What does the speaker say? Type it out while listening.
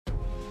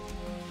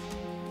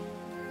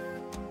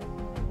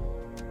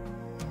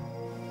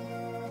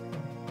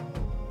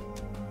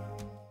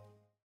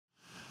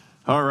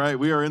All right,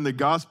 we are in the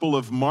Gospel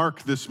of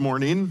Mark this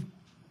morning,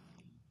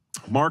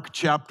 Mark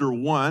chapter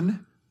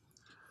 1.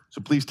 So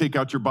please take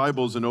out your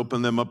Bibles and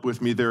open them up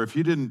with me there. If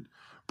you didn't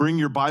bring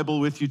your Bible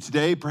with you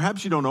today,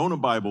 perhaps you don't own a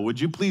Bible, would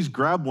you please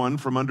grab one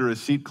from under a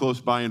seat close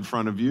by in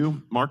front of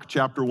you? Mark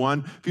chapter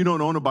 1. If you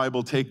don't own a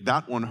Bible, take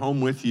that one home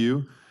with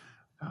you.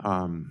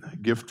 A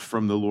gift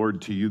from the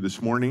Lord to you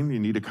this morning. You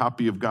need a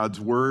copy of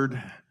God's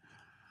Word,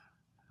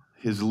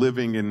 His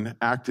living and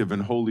active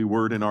and holy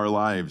Word in our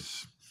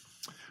lives.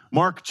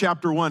 Mark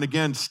chapter 1,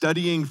 again,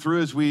 studying through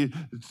as we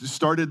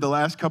started the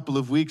last couple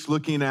of weeks,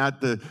 looking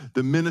at the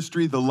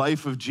ministry, the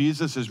life of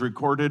Jesus as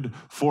recorded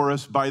for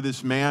us by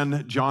this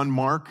man, John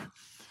Mark.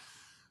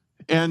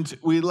 And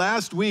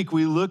last week,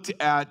 we looked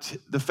at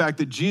the fact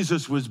that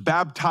Jesus was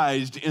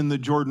baptized in the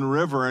Jordan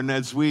River. And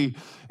as we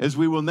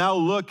will now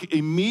look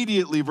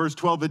immediately, verse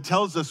 12, it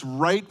tells us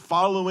right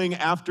following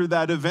after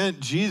that event,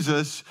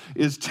 Jesus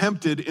is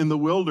tempted in the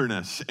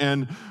wilderness.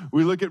 And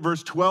we look at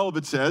verse 12,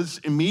 it says,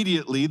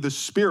 immediately the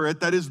Spirit,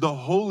 that is the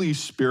Holy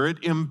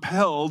Spirit,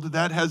 impelled,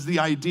 that has the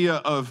idea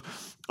of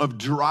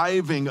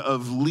driving,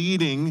 of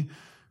leading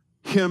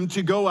him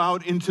to go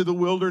out into the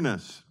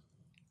wilderness.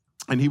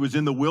 And he was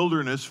in the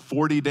wilderness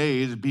 40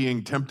 days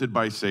being tempted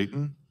by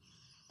Satan.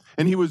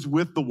 And he was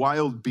with the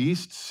wild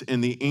beasts,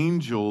 and the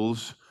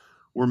angels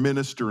were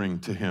ministering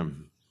to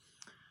him.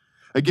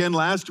 Again,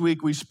 last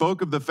week we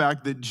spoke of the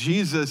fact that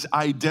Jesus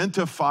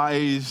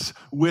identifies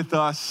with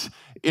us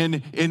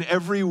in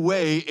every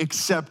way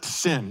except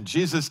sin.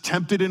 Jesus,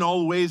 tempted in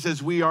all ways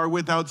as we are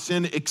without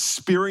sin,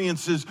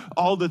 experiences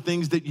all the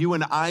things that you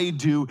and I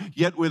do,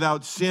 yet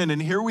without sin. And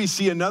here we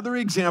see another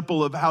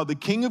example of how the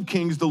King of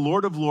Kings, the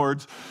Lord of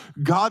Lords,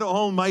 God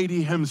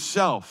Almighty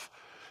himself,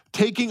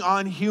 taking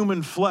on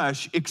human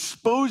flesh,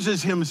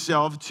 exposes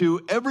himself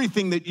to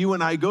everything that you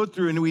and I go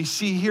through. And we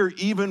see here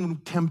even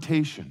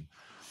temptation.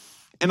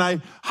 And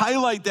I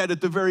highlight that at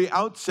the very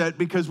outset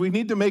because we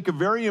need to make a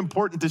very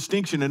important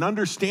distinction in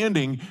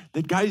understanding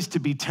that, guys, to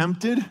be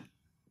tempted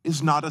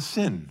is not a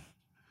sin.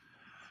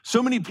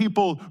 So many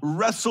people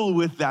wrestle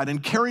with that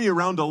and carry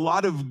around a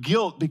lot of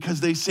guilt because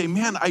they say,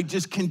 man, I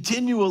just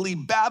continually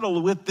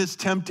battle with this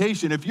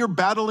temptation. If you're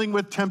battling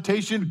with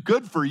temptation,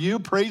 good for you.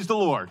 Praise the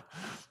Lord.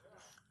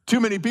 Too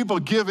many people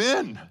give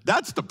in.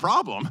 That's the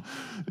problem.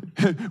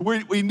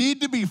 We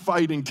need to be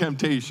fighting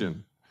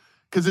temptation,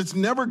 because it's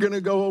never going to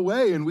go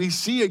away. And we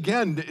see,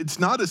 again, it's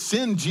not a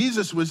sin.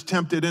 Jesus was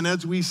tempted. And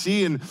as we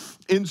see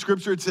in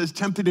Scripture, it says,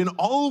 tempted in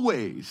all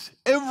ways,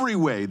 every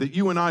way that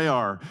you and I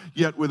are,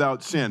 yet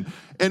without sin.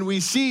 And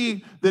we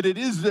see that it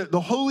is the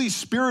Holy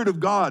Spirit of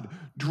God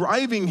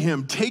driving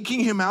him, taking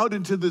him out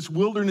into this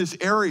wilderness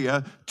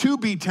area to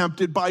be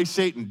tempted by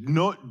Satan.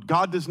 No,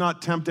 God does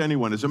not tempt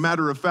anyone. As a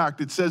matter of fact,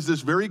 it says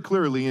this very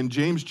clearly in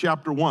James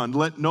chapter 1,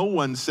 let no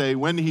one say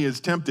when he is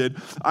tempted,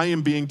 I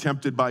am being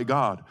tempted by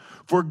God.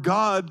 For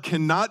God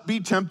cannot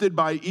be tempted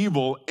by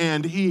evil,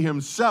 and he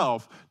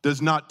himself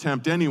does not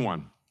tempt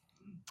anyone.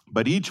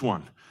 But each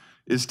one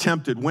is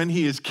tempted when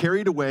he is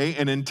carried away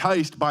and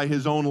enticed by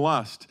his own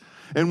lust.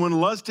 And when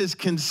lust is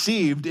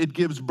conceived, it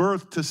gives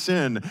birth to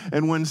sin.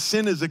 And when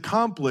sin is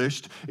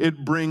accomplished,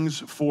 it brings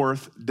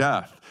forth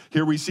death.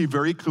 Here we see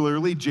very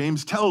clearly,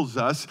 James tells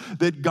us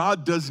that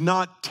God does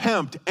not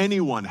tempt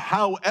anyone.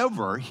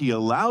 However, he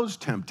allows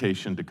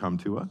temptation to come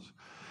to us.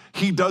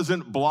 He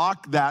doesn't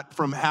block that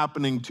from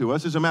happening to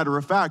us. As a matter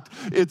of fact,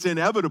 it's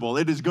inevitable.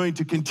 It is going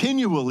to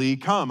continually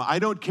come. I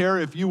don't care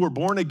if you were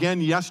born again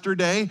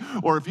yesterday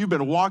or if you've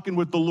been walking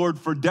with the Lord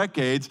for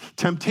decades,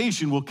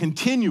 temptation will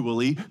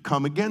continually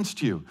come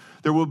against you.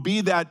 There will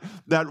be that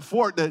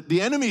fort that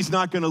the enemy's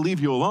not going to leave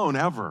you alone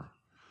ever.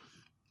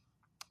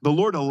 The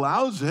Lord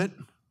allows it,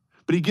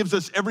 but he gives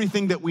us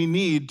everything that we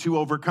need to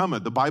overcome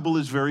it. The Bible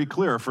is very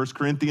clear. 1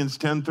 Corinthians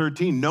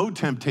 10:13, no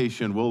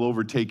temptation will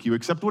overtake you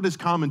except what is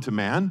common to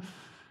man.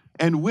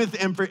 And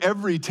for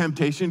every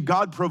temptation,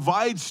 God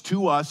provides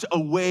to us a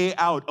way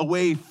out, a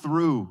way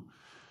through.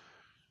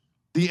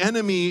 The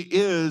enemy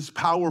is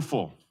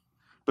powerful,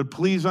 but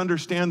please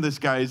understand this,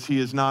 guys, he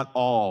is not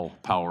all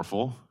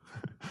powerful.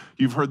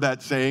 You've heard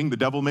that saying, the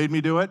devil made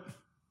me do it.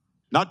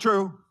 Not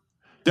true.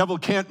 Devil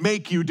can't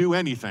make you do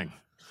anything.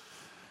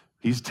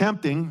 He's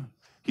tempting.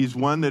 He's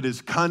one that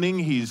is cunning.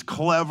 He's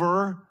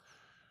clever.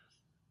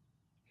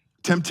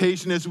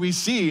 Temptation, as we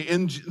see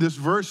in this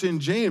verse in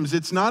James,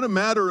 it's not a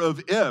matter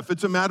of if,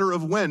 it's a matter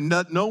of when.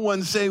 No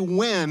one say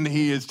when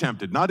he is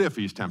tempted. Not if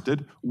he's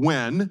tempted,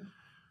 when.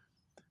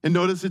 And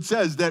notice it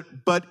says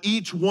that, but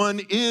each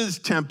one is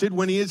tempted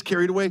when he is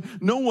carried away.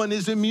 No one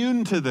is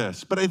immune to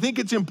this. But I think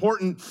it's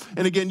important,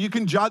 and again, you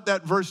can jot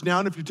that verse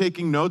down if you're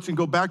taking notes and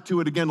go back to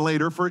it again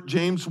later for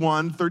James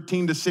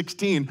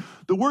 1:13-16.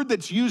 The word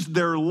that's used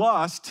there,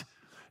 lust,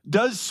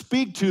 does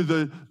speak to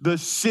the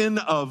sin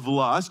of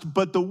lust,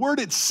 but the word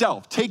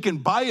itself, taken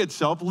by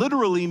itself,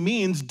 literally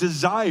means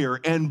desire.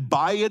 And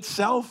by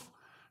itself,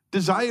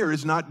 desire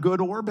is not good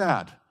or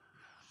bad.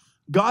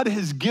 God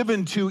has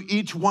given to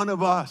each one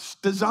of us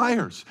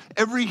desires.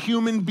 Every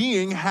human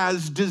being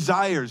has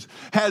desires,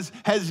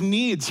 has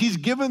needs. He's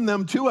given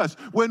them to us.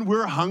 When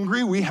we're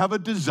hungry, we have a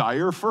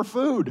desire for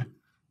food.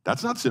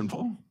 That's not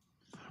sinful.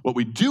 What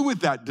we do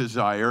with that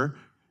desire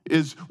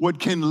is what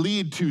can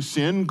lead to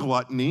sin,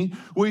 gluttony.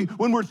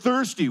 When we're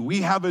thirsty,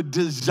 we have a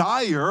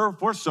desire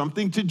for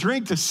something to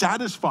drink to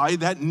satisfy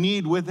that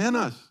need within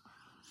us.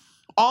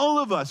 All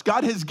of us,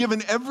 God has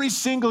given every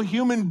single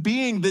human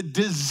being the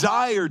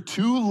desire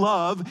to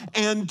love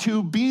and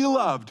to be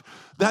loved.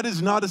 That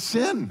is not a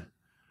sin.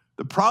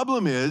 The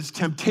problem is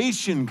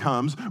temptation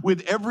comes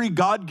with every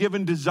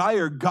God-given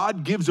desire.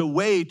 God gives a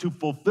way to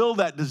fulfill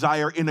that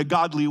desire in a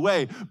godly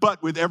way.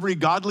 But with every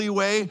godly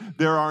way,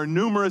 there are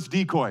numerous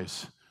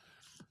decoys,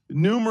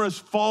 numerous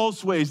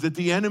false ways that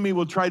the enemy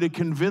will try to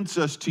convince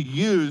us to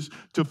use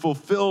to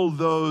fulfill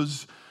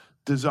those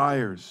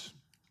desires.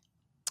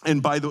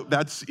 And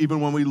that's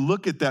even when we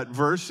look at that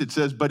verse, it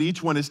says, but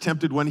each one is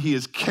tempted when he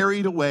is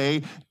carried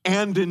away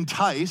and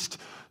enticed.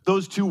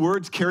 Those two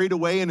words, carried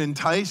away and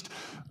enticed,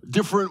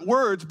 different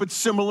words, but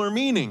similar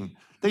meaning.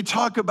 They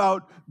talk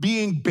about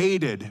being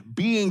baited,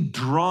 being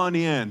drawn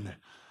in.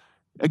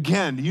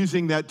 Again,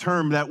 using that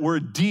term, that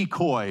word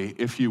decoy,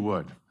 if you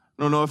would.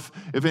 I don't know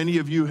if any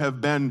of you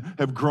have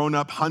grown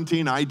up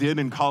hunting. I did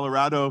in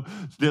Colorado,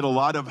 did a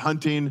lot of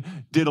hunting,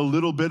 did a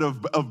little bit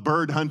of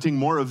bird hunting,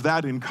 more of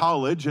that in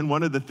college. And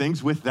one of the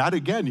things with that,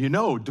 again,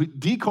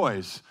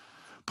 decoys,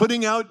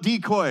 putting out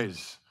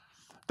decoys.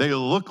 They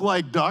look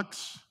like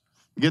ducks.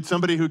 You get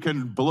somebody who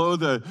can blow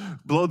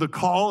the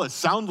call, it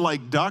sound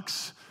like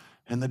ducks,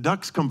 and the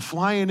ducks come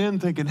flying in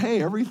thinking,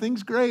 hey,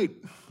 everything's great.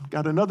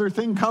 Got another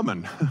thing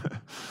coming.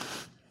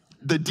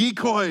 The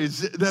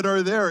decoys that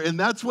are there, and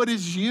that's what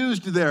is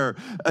used there,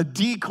 a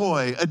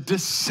decoy, a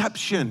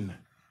deception.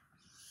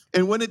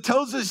 And when it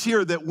tells us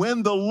here that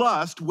when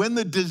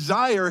the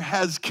desire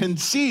has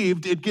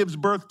conceived, it gives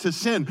birth to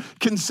sin.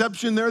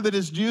 Conception there that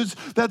is used,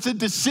 that's a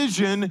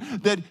decision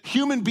that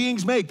human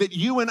beings make, that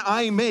you and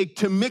I make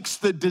to mix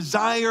the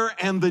desire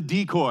and the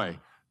decoy.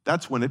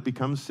 That's when it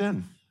becomes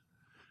sin.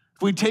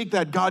 If we take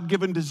that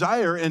God-given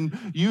desire and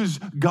use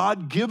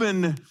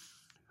God-given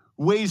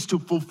ways to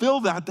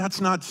fulfill that,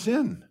 that's not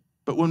sin.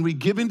 But when we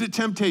give into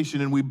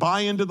temptation and we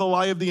buy into the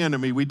lie of the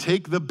enemy, we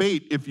take the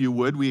bait, if you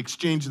would, we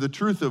exchange the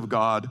truth of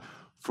God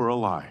for a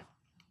lie.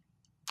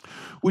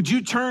 Would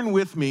you turn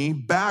with me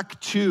back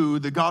to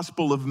the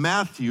Gospel of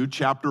Matthew,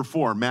 chapter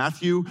 4.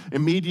 Matthew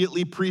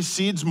immediately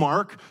precedes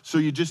Mark, so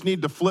you just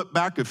need to flip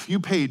back a few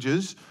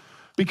pages,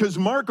 because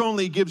Mark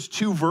only gives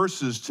 2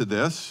 verses to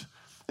this.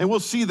 And we'll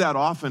see that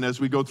often as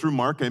we go through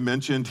Mark. I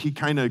mentioned he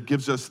kind of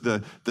gives us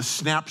the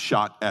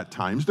snapshot at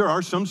times. There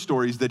are some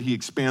stories that he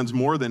expands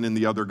more than in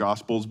the other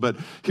Gospels, but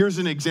here's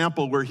an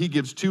example where he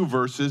gives 2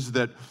 verses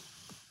that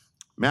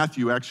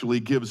Matthew actually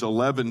gives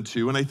 11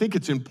 to. And I think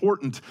it's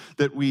important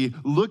that we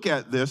look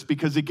at this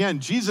because, again,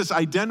 Jesus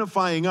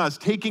identifying us,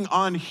 taking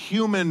on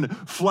human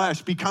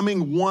flesh,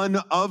 becoming one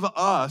of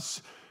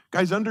us.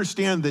 Guys,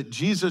 understand that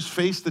Jesus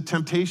faced the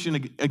temptation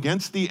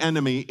against the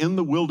enemy in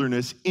the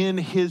wilderness in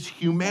his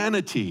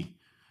humanity.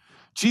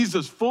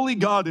 Jesus, fully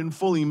God and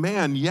fully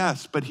man,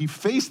 yes, but he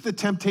faced the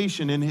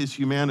temptation in his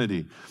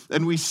humanity.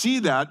 And we see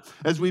that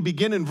as we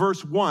begin in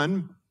verse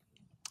 1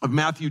 of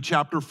Matthew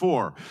chapter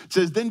 4. It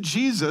says, then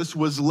Jesus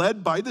was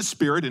led by the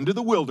Spirit into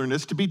the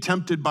wilderness to be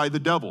tempted by the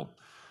devil.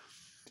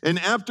 And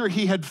after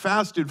he had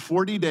fasted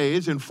 40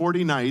 days and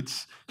 40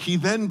 nights, he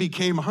then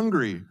became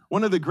hungry.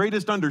 One of the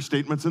greatest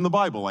understatements in the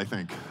Bible, I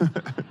think.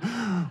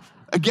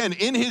 Again,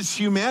 in his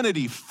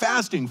humanity,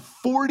 fasting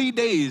 40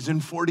 days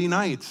and 40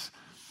 nights.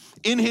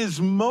 In his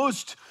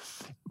most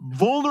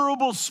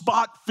vulnerable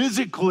spot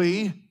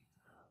physically,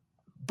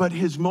 but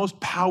his most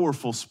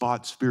powerful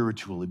spot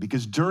spiritually.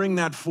 Because during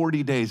that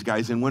 40 days,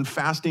 guys, and when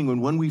fasting,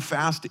 and when we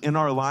fast in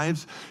our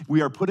lives,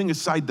 we are putting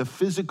aside the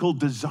physical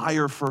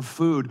desire for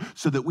food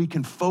so that we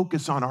can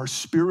focus on our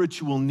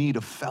spiritual need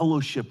of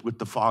fellowship with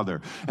the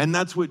Father. And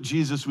that's what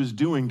Jesus was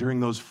doing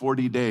during those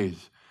 40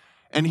 days.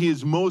 And he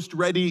is most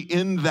ready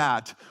in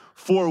that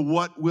for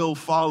what will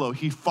follow.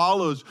 He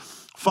follows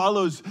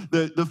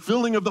the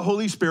filling of the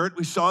Holy Spirit.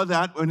 We saw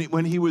that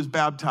when he was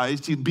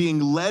baptized. He being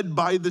led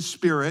by the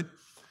Spirit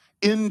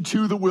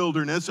into the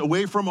wilderness,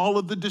 away from all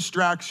of the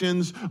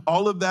distractions,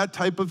 all of that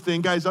type of thing.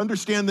 Guys,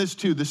 understand this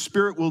too. The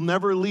Spirit will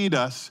never lead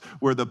us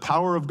where the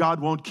power of God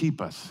won't keep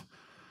us.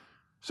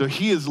 So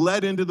he is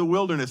led into the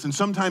wilderness. And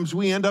sometimes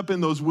we end up in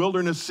those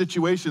wilderness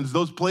situations,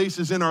 those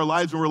places in our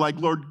lives where we're like,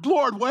 Lord,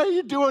 why are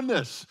you doing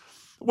this?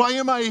 Why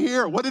am I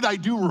here? What did I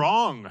do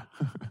wrong?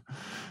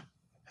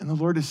 And the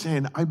Lord is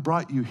saying, I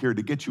brought you here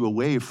to get you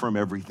away from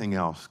everything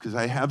else because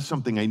I have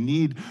something I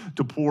need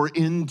to pour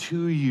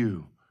into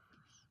you.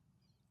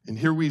 And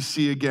here we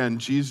see again,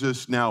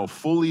 Jesus now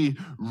fully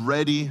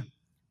ready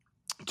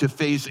to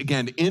face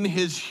again in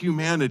his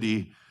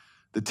humanity,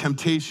 the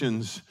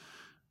temptations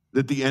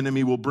that the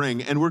enemy will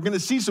bring. And we're going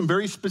to see some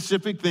very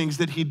specific things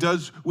that he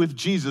does with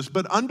Jesus,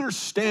 but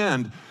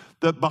understand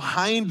that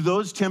behind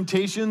those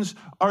temptations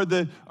are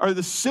the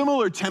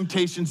similar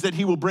temptations that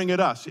he will bring at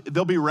us.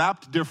 They'll be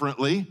wrapped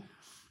differently.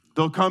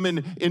 They'll come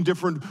in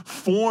different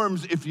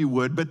forms, if you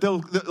would, but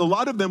a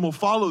lot of them will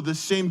follow the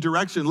same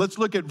direction. Let's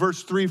look at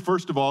verse 3,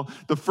 first of all,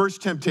 the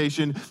first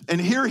temptation. And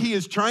here he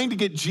is trying to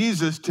get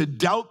Jesus to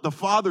doubt the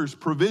Father's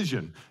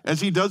provision, as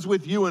he does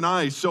with you and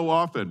I so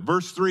often.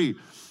 Verse 3,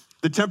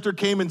 the tempter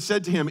came and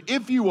said to him,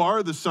 if you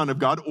are the Son of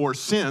God, or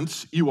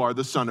since you are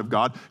the Son of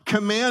God,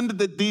 command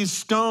that these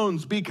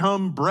stones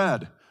become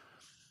bread.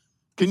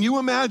 Can you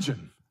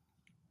imagine?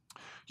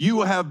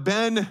 You have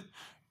been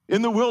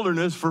in the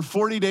wilderness for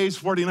 40 days,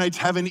 40 nights,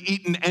 haven't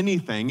eaten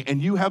anything,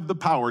 and you have the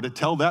power to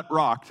tell that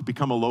rock to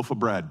become a loaf of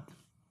bread.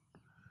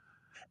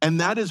 And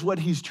that is what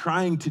he's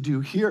trying to do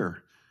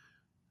here.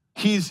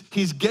 He's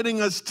getting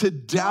us to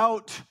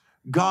doubt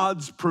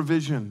God's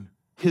provision,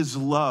 his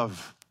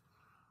love.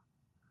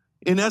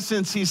 In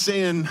essence, he's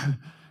saying,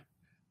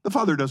 the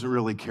Father doesn't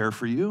really care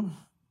for you.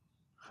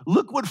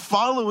 Look what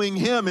following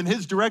him in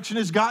his direction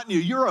has gotten you.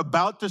 You're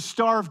about to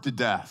starve to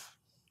death.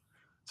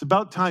 It's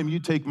about time you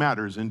take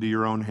matters into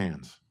your own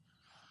hands.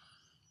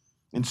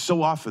 And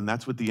so often,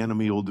 that's what the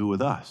enemy will do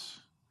with us.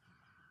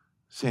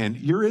 Saying,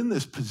 you're in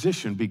this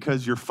position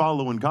because you're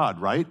following God,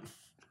 right?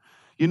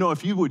 You know,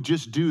 if you would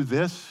just do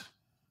this,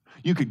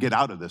 you could get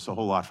out of this a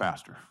whole lot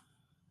faster.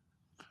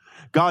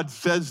 God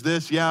says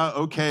this, yeah,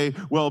 okay,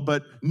 well,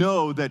 but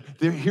know that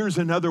here's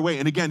another way.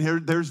 And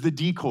again, there's the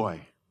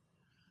decoy.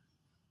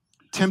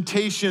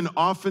 Temptation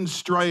often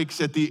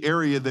strikes at the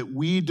area that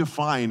we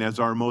define as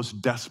our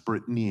most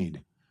desperate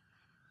need.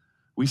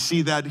 We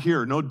see that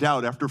here, no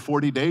doubt, after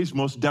 40 days,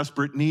 most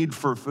desperate need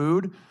for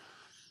food.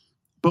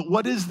 But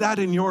what is that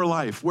in your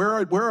life?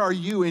 Where are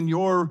you in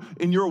your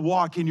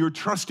walk, in your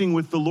trusting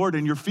with the Lord,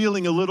 and you're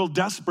feeling a little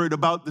desperate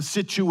about the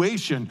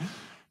situation?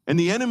 And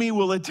the enemy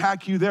will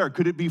attack you there.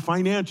 Could it be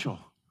financial?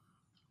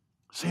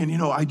 Saying, you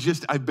know,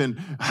 I've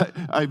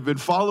been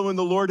following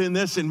the Lord in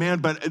this, and man,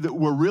 but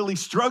we're really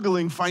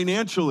struggling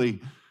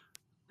financially.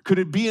 Could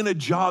it be in a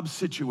job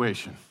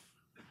situation?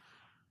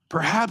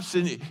 Perhaps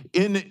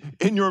in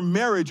your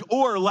marriage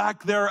or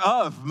lack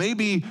thereof.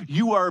 Maybe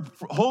you are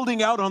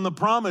holding out on the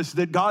promise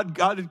that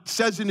God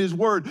says in his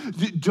word,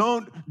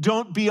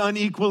 don't be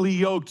unequally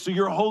yoked. So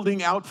you're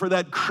holding out for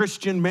that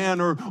Christian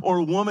man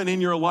or woman in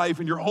your life,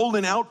 and you're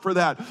holding out for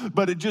that,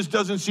 but it just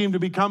doesn't seem to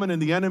be coming.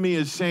 And the enemy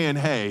is saying,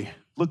 hey,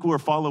 look where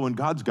following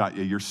God's got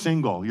you. You're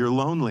single, you're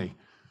lonely.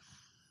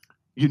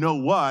 You know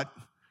what?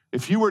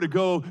 If you were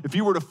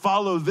to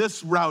follow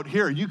this route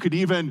here, you could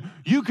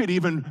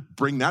even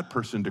bring that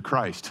person to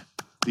Christ.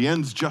 The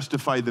ends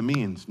justify the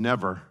means.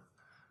 Never.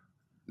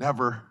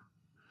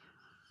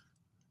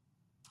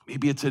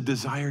 Maybe it's a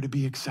desire to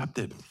be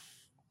accepted.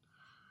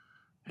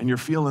 And you're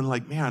feeling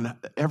like, man,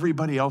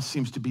 everybody else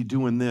seems to be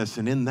doing this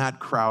and in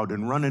that crowd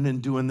and running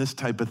and doing this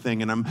type of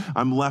thing, and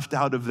I'm left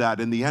out of that.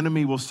 And the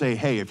enemy will say,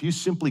 hey, if you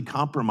simply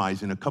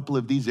compromise in a couple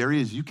of these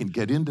areas, you can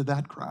get into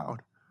that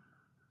crowd.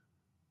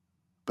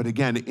 But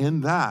again,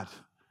 in that,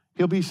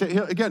 he'll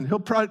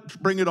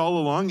bring it all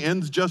along,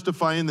 ends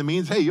justifying the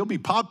means. Hey, you'll be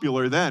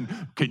popular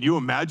then. Can you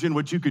imagine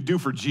what you could do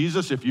for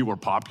Jesus if you were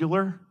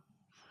popular?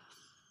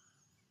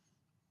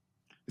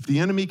 If the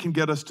enemy can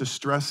get us to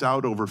stress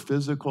out over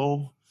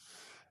physical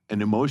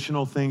and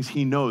emotional things,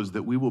 he knows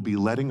that we will be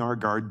letting our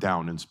guard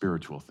down in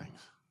spiritual things.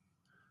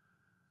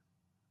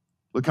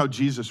 Look how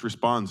Jesus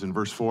responds in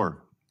verse 4.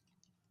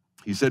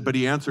 He said, but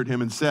he answered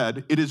him and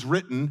said, it is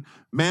written,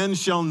 man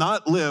shall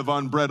not live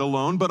on bread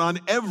alone, but on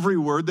every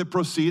word that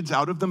proceeds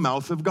out of the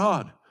mouth of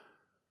God.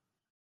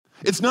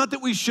 It's not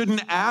that we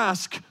shouldn't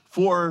ask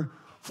for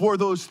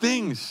those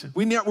things.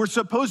 We're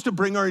supposed to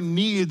bring our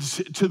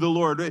needs to the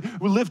Lord.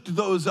 We lift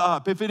those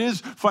up. If it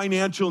is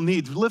financial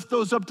needs, lift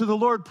those up to the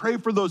Lord. Pray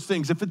for those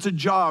things. If it's a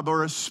job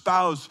or a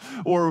spouse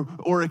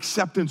or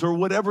acceptance or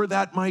whatever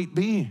that might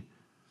be.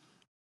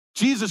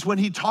 Jesus, when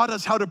he taught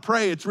us how to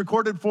pray, it's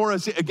recorded for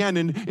us again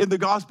in the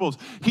Gospels.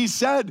 He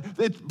said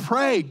that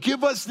pray,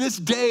 give us this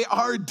day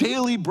our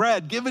daily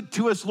bread. Give it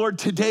to us, Lord,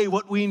 today,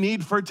 what we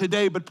need for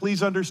today. But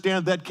please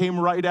understand that came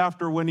right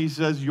after when he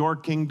says, your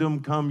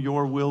kingdom come,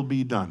 your will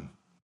be done.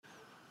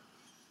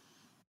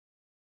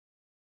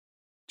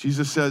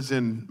 Jesus says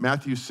in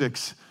Matthew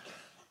 6,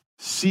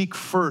 seek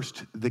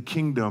first the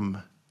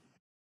kingdom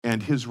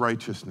and his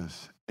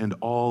righteousness, and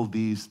all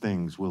these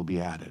things will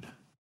be added.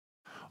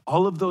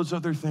 All of those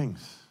other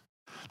things.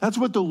 That's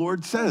what the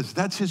Lord says.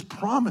 That's his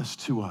promise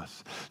to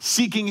us.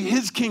 Seeking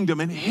his kingdom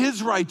and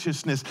his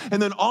righteousness.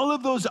 And then all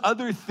of those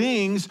other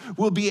things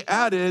will be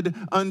added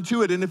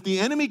unto it. And if the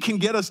enemy can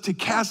get us to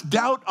cast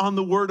doubt on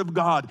the word of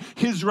God,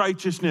 his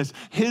righteousness,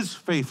 his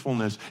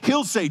faithfulness,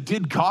 he'll say,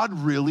 did God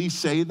really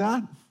say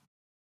that?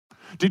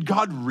 Did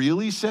God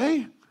really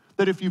say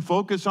that if you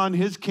focus on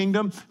his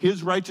kingdom,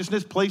 his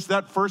righteousness, place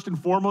that first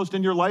and foremost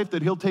in your life,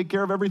 that he'll take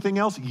care of everything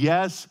else?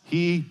 Yes,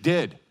 he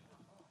did.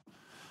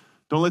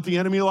 Don't let the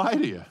enemy lie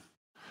to you.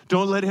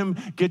 Don't let him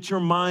get your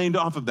mind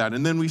off of that.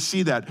 And then we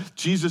see that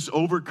Jesus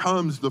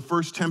overcomes the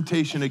first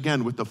temptation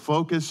again with the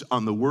focus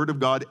on the word of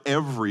God,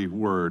 every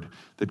word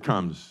that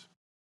comes.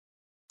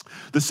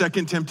 The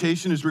second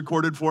temptation is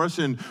recorded for us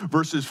in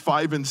verses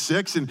 5 and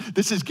 6, and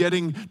this is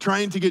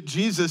trying to get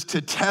Jesus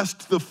to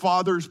test the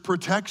Father's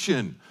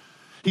protection.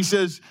 He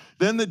says,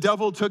 "Then the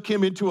devil took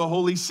him into a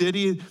holy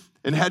city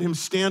and had him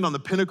stand on the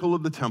pinnacle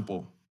of the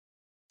temple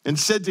and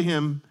said to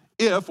him,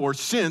 'If or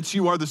since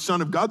you are the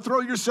Son of God, throw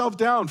yourself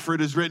down, for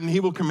it is written, he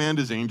will command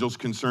his angels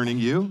concerning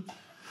you,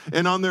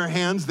 and on their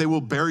hands they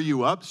will bear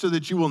you up so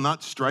that you will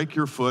not strike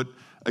your foot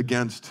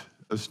against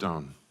a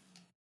stone.'"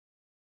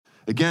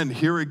 Again,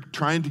 here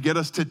trying to get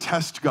us to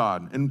test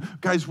God. And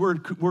guys, we're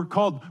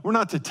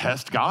not to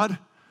test God.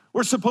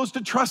 We're supposed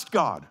to trust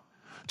God.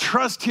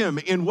 Trust him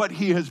in what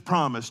he has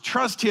promised.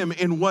 Trust him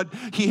in what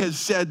he has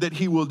said that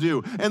he will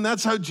do. And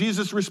that's how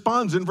Jesus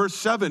responds in verse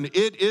 7.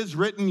 "It is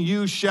written,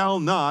 you shall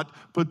not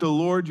put the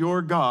Lord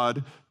your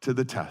God to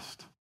the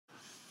test."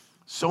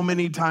 So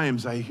many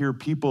times I hear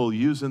people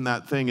using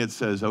that thing. It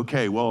says,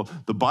 okay, well,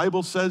 the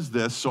Bible says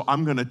this, so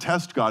I'm going to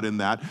test God in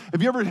that.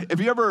 Have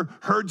you ever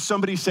heard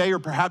somebody say, or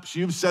perhaps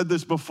you've said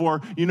this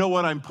before, you know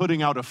what, I'm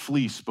putting out a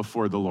fleece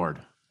before the Lord?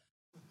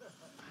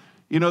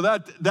 You know,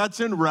 that's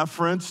in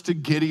reference to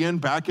Gideon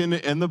back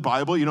in the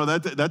Bible. You know,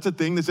 that's a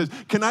thing that says,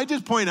 can I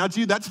just point out to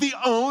you, that's the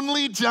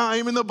only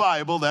time in the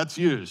Bible that's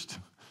used.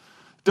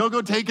 Don't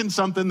go taking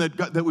something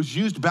that was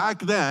used back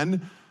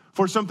then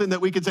for something that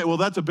we could say, well,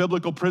 that's a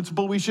biblical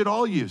principle we should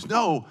all use.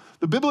 No,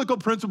 the biblical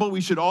principle we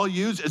should all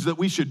use is that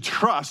we should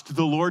trust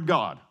the Lord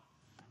God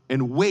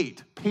and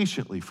wait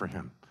patiently for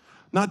him.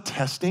 Not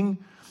testing,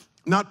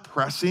 not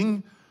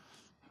pressing.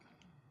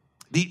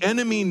 The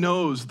enemy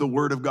knows the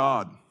word of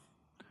God.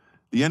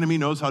 The enemy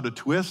knows how to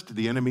twist.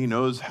 The enemy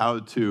knows how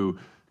to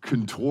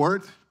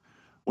contort.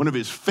 One of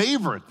his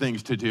favorite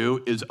things to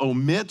do is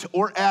omit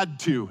or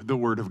add to the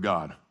word of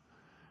God.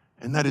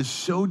 And that is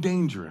so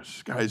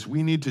dangerous. Guys,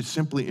 we need to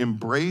simply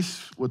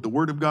embrace what the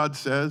word of God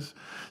says.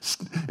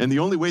 And the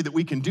only way that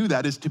we can do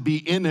that is to be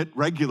in it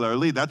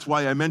regularly. That's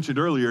why I mentioned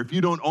earlier, if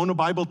you don't own a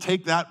Bible,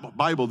 take that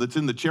Bible that's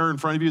in the chair in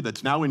front of you,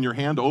 that's now in your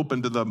hand,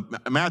 open to the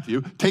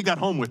Matthew, take that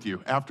home with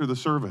you after the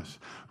service.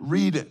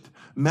 Read it,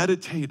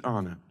 meditate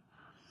on it.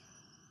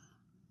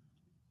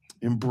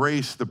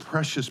 Embrace the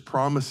precious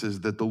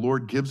promises that the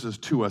Lord gives us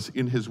to us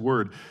in his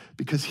word,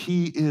 because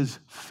he is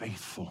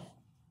faithful.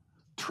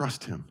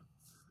 Trust him.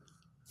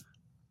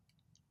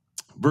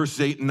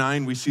 Verses 8 and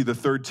 9, we see the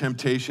third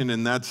temptation,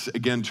 and that's,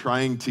 again,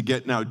 trying to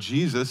get now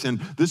Jesus, and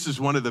this is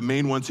one of the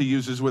main ones he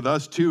uses with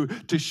us too,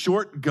 to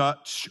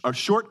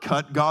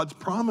shortcut God's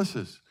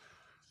promises.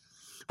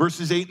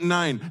 Verses 8 and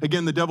 9,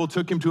 again, the devil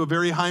took him to a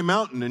very high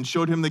mountain and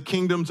showed him the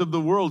kingdoms of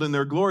the world and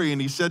their glory,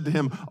 and he said to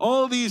him,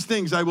 all these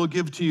things I will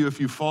give to you if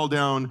you fall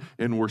down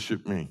and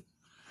worship me.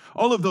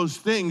 All of those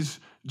things,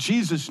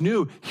 Jesus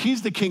knew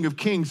he's the King of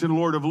Kings and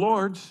Lord of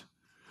Lords.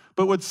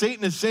 But what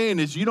Satan is saying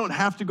is you don't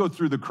have to go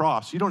through the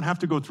cross. You don't have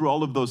to go through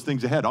all of those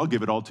things ahead. I'll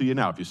give it all to you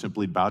now if you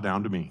simply bow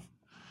down to me.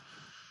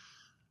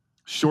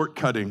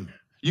 Shortcutting.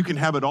 You can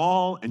have it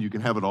all, and you can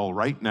have it all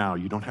right now.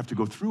 You don't have to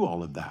go through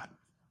all of that.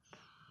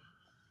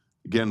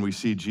 Again, we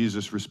see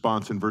Jesus'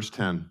 response in verse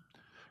 10.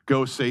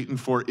 Go, Satan,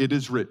 for it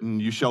is written,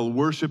 you shall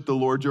worship the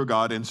Lord your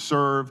God and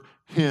serve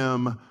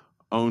him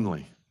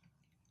only.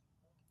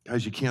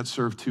 Guys, you can't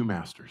serve two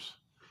masters.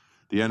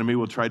 The enemy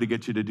will try to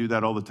get you to do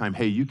that all the time.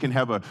 Hey, you can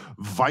have a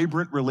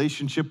vibrant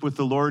relationship with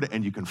the Lord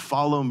and you can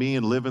follow me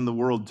and live in the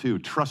world too.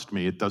 Trust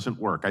me, it doesn't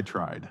work. I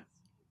tried.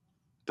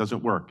 It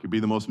doesn't work. You'll be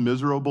the most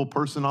miserable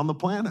person on the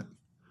planet.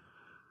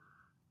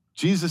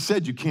 Jesus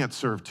said you can't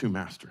serve two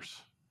masters.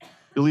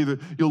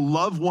 You'll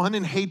love one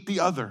and hate the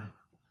other.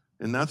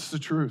 And that's the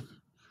truth.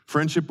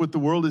 Friendship with the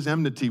world is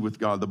enmity with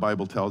God, the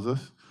Bible tells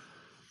us.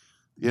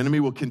 The enemy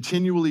will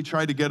continually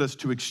try to get us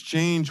to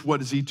exchange what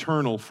is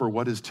eternal for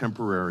what is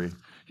temporary.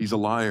 He's a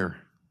liar.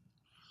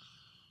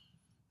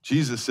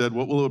 Jesus said,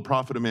 what will it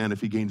profit a man if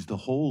he gains the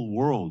whole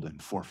world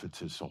and forfeits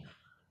his soul?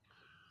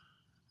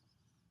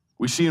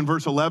 We see in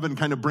verse 11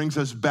 kind of brings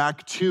us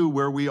back to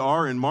where we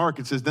are in Mark.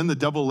 It says, then the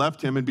devil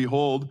left him, and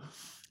behold,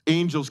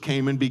 angels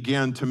came and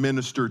began to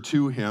minister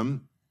to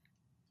him.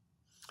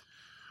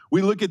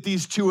 We look at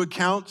these two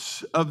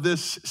accounts of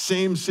this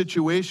same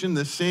situation,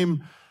 the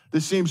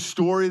same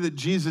story that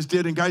Jesus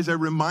did. And guys, I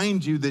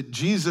remind you that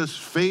Jesus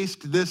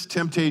faced this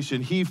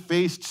temptation. He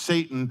faced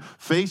Satan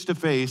face to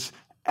face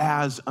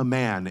as a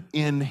man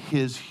in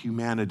his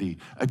humanity.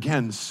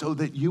 Again, so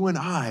that you and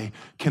I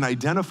can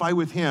identify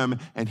with him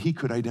and he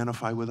could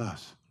identify with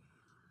us.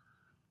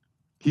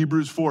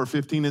 Hebrews 4,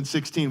 15 and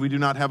 16, we do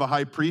not have a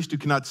high priest who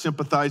cannot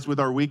sympathize with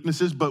our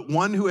weaknesses, but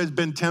one who has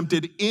been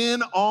tempted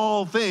in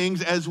all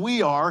things as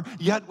we are,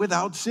 yet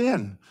without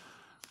sin.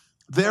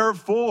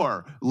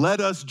 Therefore,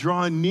 let us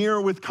draw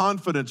near with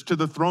confidence to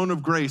the throne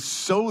of grace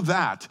so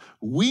that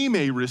we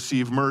may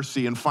receive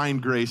mercy and find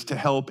grace to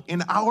help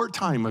in our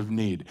time of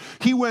need.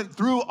 He went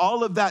through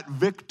all of that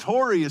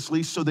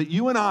victoriously so that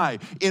you and I,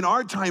 in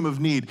our time of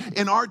need,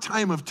 in our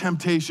time of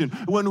temptation,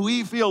 when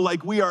we feel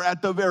like we are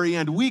at the very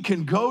end, we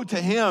can go to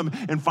him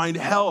and find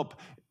help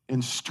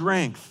and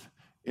strength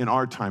in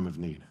our time of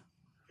need.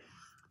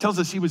 It tells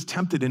us he was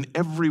tempted in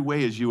every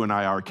way as you and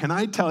I are. Can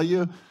I tell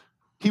you,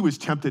 he was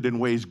tempted in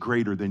ways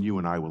greater than you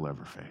and I will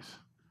ever face.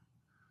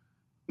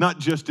 Not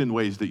just in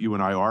ways that you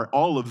and I are,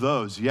 all of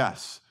those,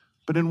 yes,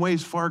 but in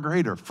ways far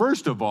greater.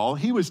 First of all,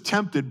 he was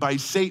tempted by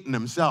Satan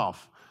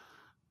himself.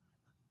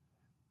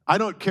 I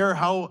don't care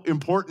how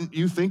important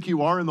you think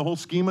you are in the whole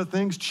scheme of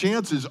things,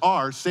 chances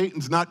are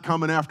Satan's not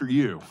coming after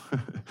you.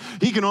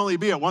 He can only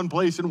be at one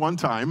place at one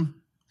time.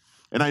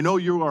 And I know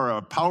you are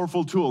a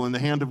powerful tool in the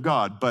hand of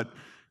God, but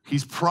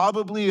he's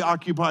probably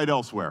occupied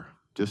elsewhere.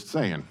 Just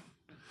saying.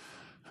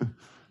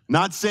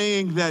 Not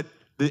saying that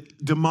the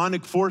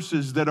demonic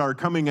forces that are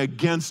coming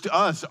against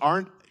us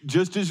aren't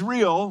just as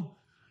real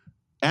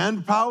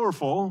and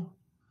powerful,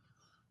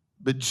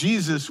 but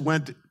Jesus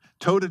went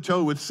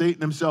toe-to-toe with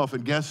Satan himself,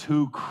 and guess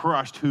who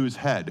crushed whose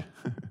head?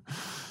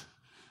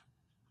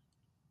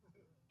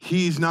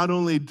 He's not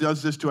only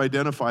does this to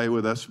identify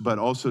with us, but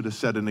also to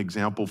set an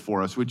example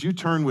for us. Would you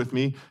turn with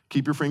me?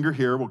 Keep your finger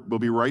here. We'll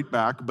be right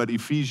back. But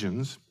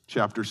Ephesians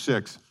chapter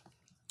 6.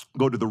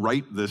 Go to the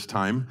right this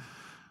time.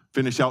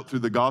 Finish out through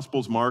the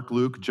Gospels, Mark,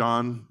 Luke,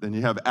 John. Then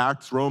you have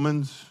Acts,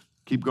 Romans.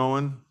 Keep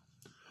going.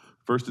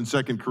 1st and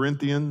 2nd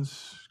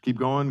Corinthians. Keep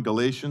going.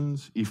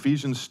 Galatians.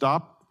 Ephesians,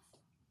 stop.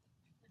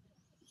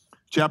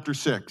 Chapter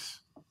 6.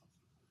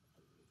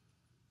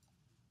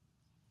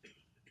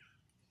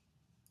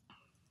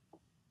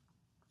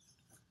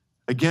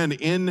 Again,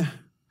 in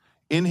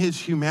his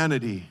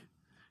humanity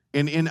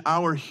and in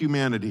our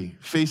humanity,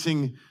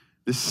 facing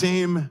the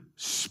same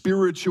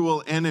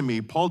spiritual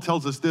enemy, Paul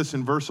tells us this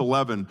in verse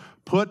 11,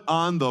 put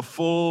on the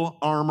full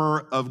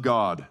armor of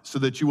God so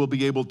that you will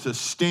be able to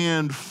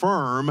stand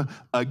firm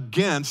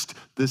against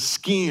the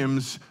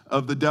schemes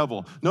of the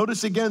devil.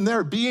 Notice again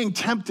there, being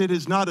tempted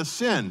is not a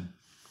sin.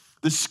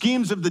 The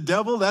schemes of the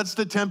devil, that's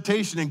the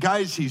temptation. And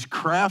guys, he's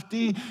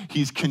crafty,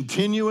 he's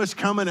continuous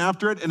coming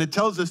after it, and it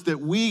tells us that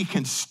we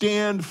can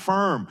stand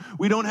firm.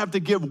 We don't have to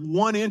give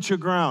 1 inch of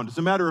ground. As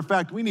a matter of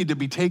fact, we need to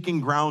be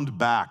taking ground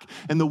back.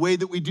 And the way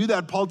that we do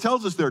that, Paul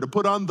tells us there, to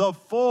put on the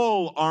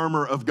full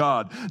armor of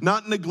God,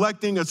 not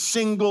neglecting a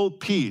single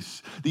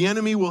piece. The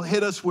enemy will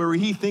hit us where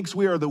he thinks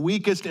we are the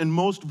weakest and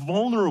most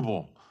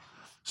vulnerable.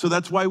 So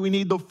that's why we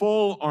need the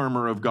full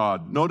armor of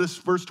God. Notice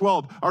verse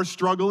 12, our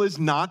struggle is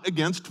not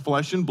against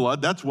flesh and blood.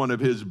 That's one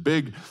of his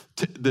big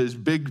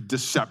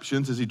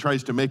deceptions as he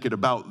tries to make it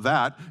about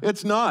that.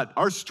 It's not.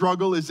 Our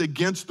struggle is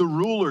against the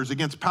rulers,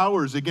 against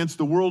powers, against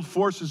the world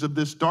forces of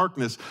this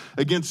darkness,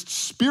 against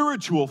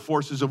spiritual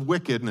forces of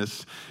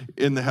wickedness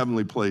in the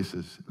heavenly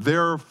places.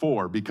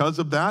 Therefore, because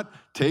of that,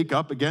 take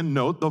up, again,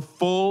 note, the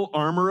full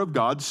armor of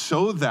God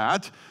so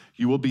that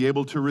you will be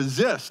able to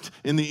resist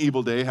in the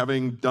evil day,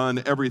 having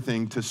done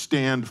everything to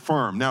stand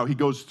firm. Now, he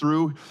goes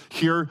through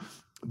here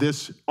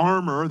this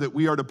armor that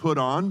we are to put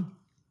on.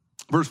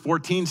 Verse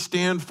 14,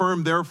 stand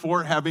firm,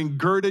 therefore, having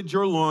girded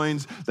your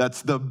loins.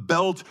 That's the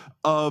belt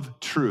of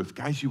truth.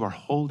 Guys, you are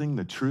holding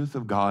the truth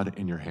of God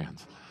in your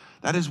hands.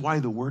 That is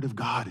why the word of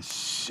God is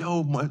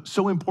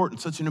so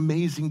important, such an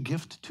amazing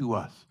gift to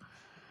us.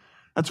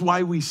 That's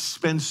why we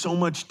spend so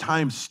much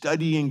time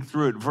studying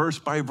through it, verse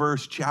by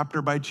verse,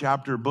 chapter by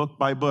chapter, book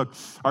by book.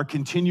 Our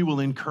continual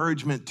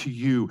encouragement to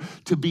you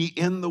to be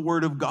in the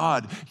Word of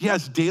God.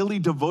 Yes, daily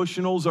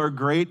devotionals are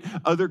great.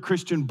 Other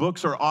Christian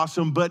books are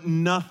awesome, but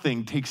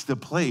nothing takes the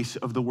place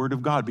of the Word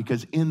of God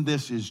because in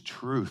this is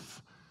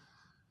truth.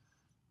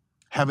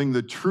 Having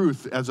the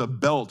truth as a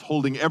belt,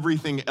 holding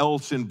everything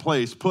else in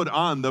place. Put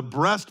on the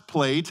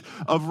breastplate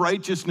of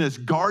righteousness,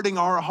 guarding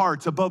our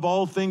hearts. Above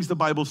all things, the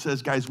Bible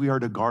says, guys, we are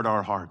to guard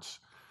our hearts.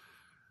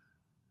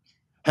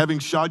 Having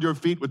shod your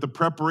feet with the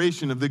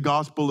preparation of the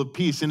gospel of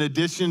peace, in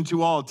addition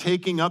to all,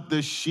 taking up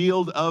the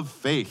shield of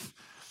faith,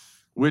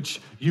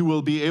 which you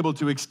will be able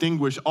to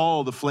extinguish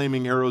all the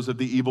flaming arrows of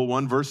the evil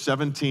one. Verse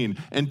 17,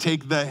 and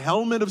take the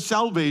helmet of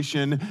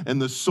salvation and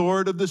the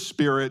sword of the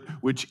Spirit,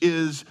 which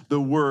is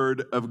the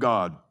word of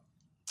God.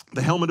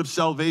 The helmet of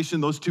salvation,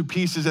 those two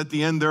pieces at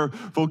the end there,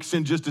 focus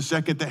in just a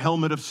second, the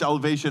helmet of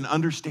salvation.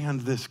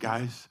 Understand this,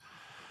 guys.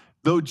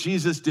 Though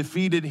Jesus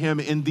defeated him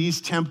in these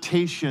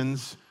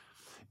temptations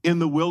in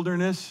the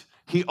wilderness,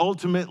 he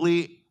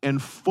ultimately and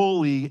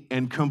fully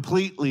and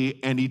completely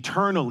and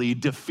eternally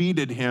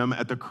defeated him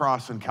at the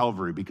cross on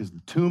Calvary because the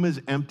tomb is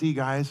empty,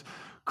 guys,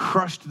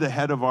 crushed the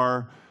head of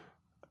our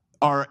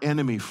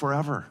enemy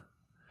forever.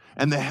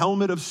 And the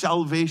helmet of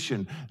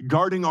salvation,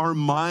 guarding our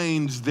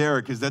minds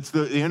there, because that's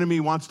the enemy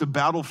wants to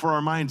battle for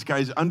our minds.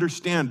 Guys,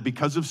 understand,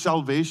 because of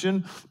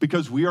salvation,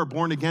 because we are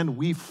born again,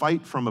 we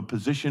fight from a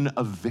position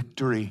of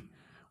victory.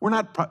 We're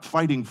not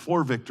fighting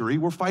for victory,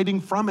 we're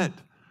fighting from it.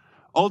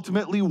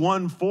 Ultimately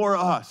won for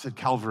us at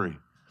Calvary.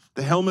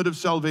 The helmet of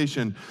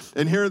salvation.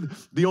 And here,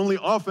 the only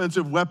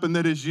offensive weapon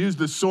that is used,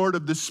 the sword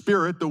of the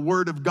Spirit, the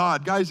word of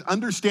God. Guys,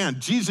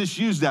 understand, Jesus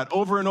used that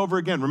over and over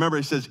again. Remember,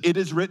 he says, it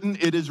is written,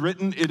 it is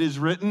written, it is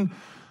written.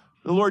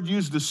 The Lord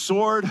used the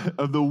sword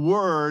of the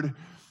word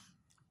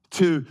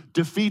to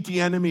defeat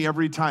the enemy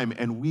every time.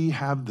 And we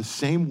have the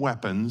same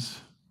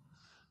weapons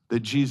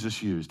that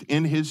Jesus used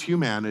in his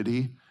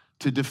humanity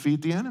to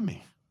defeat the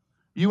enemy.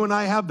 You and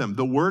I have them.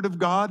 The word of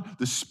God,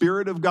 the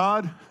Spirit of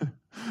God,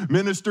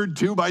 ministered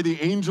to by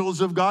the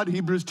angels of God.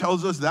 Hebrews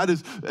tells us that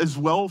is as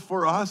well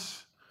for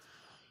us.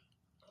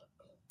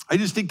 I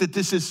just think that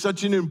this is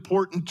such an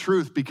important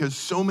truth because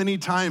so many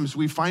times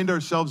we find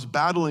ourselves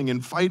battling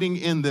and fighting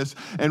in this,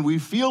 and we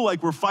feel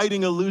like we're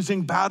fighting a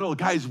losing battle.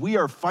 Guys, we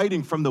are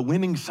fighting from the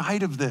winning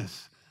side of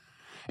this.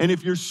 And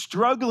if you're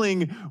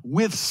struggling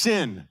with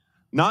sin,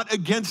 not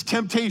against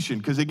temptation,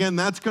 because again,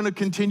 that's going to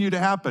continue to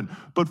happen,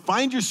 but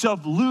find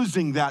yourself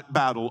losing that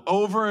battle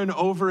over and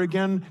over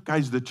again,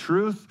 guys, the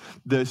truth,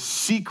 the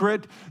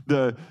secret,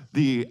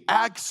 the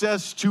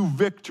access to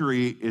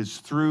victory is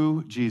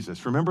through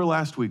Jesus. Remember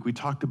last week we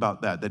talked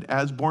about that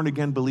as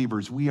born-again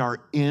believers, we are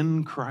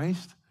in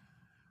Christ.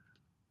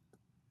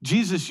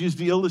 Jesus used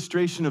the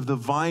illustration of the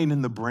vine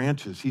and the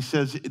branches. He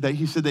said that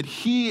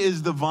he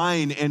is the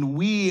vine and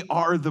we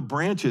are the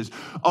branches.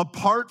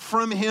 Apart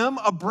from him,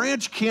 a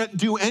branch can't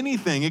do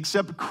anything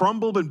except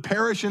crumble and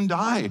perish and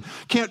die.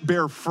 Can't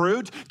bear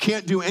fruit,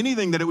 can't do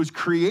anything that it was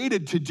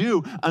created to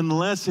do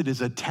unless it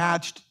is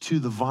attached to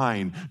the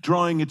vine,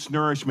 drawing its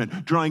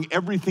nourishment, drawing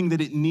everything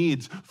that it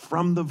needs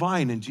from the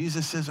vine. And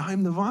Jesus says,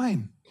 I'm the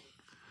vine.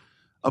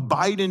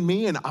 Abide in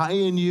me and I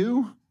in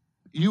you,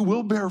 you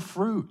will bear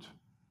fruit.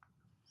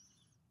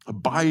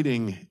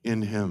 Abiding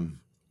in him.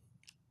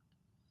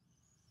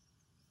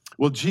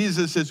 Well,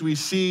 Jesus, as we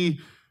see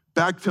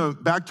back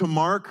to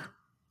Mark,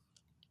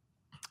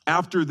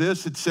 after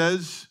this, it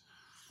says,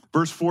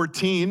 verse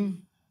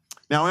 14,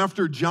 now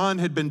after John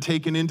had been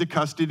taken into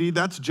custody,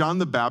 that's John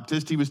the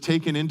Baptist, he was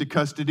taken into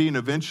custody and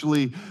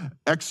eventually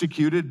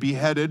executed,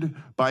 beheaded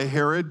by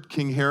Herod,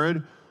 King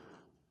Herod.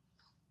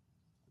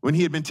 When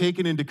he had been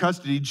taken into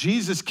custody,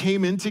 Jesus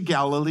came into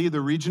Galilee,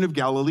 the region of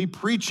Galilee,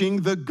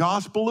 preaching the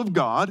gospel of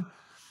God,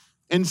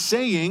 and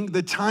saying,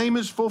 the time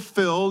is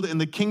fulfilled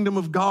and the kingdom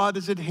of God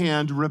is at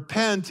hand.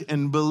 Repent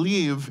and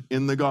believe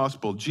in the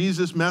gospel.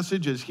 Jesus'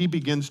 message as he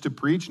begins to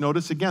preach,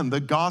 notice again, the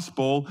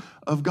gospel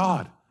of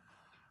God.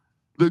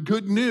 The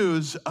good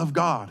news of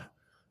God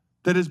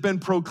that has been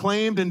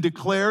proclaimed and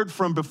declared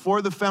from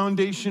before the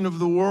foundation of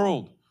the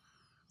world.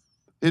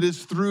 It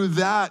is through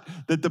that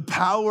the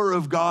power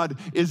of God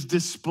is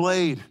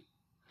displayed.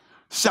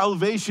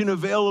 Salvation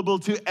available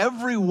to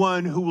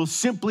everyone who will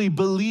simply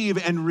believe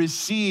and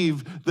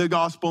receive the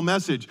gospel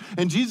message.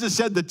 And Jesus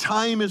said the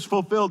time is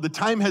fulfilled. The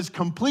time has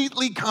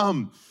completely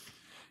come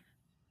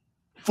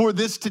for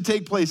this to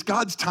take place.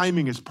 God's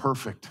timing is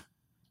perfect.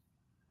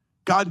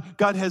 God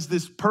has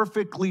this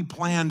perfectly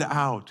planned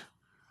out.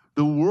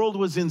 The world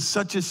was in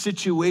such a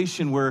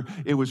situation where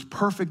it was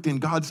perfect in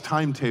God's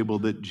timetable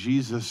that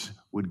Jesus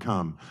would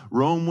come.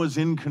 Rome was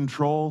in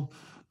control.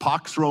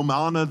 Pax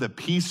Romana, the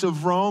peace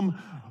of Rome.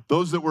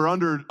 Those that were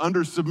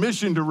under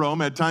submission to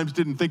Rome at times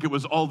didn't think it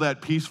was all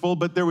that peaceful,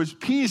 but there was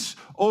peace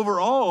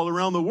overall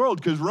around the world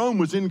because Rome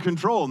was in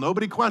control.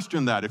 Nobody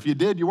questioned that. If you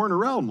did, you weren't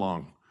around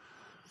long.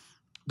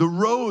 The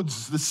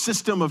roads, the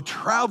system of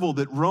travel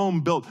that Rome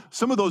built,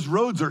 some of those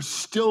roads are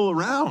still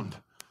around.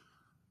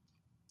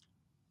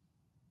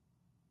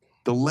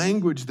 The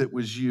language that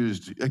was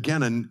used,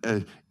 again,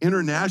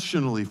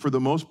 internationally for the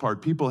most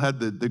part, people had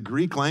the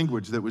Greek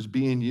language that was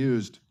being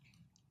used.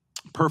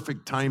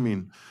 Perfect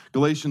timing.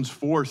 Galatians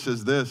 4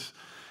 says this,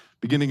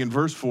 beginning in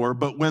verse 4,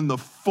 but when the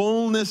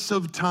fullness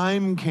of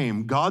time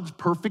came, God's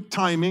perfect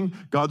timing,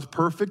 God's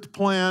perfect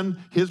plan,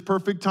 his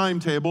perfect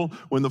timetable,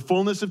 when the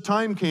fullness of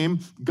time came,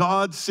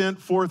 God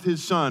sent forth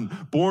his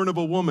son, born of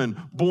a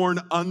woman, born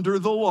under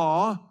the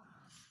law,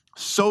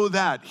 so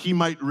that he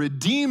might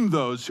redeem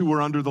those who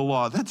were under the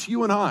law. That's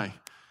you and I,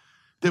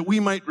 that we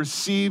might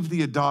receive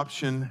the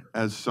adoption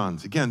as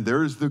sons. Again,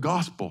 there is the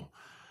gospel.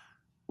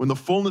 When the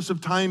fullness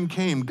of time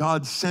came,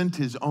 God sent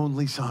his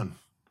only son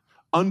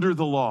under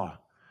the law.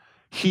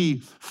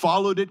 He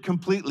followed it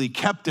completely,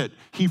 kept it,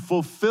 he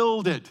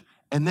fulfilled it,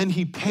 and then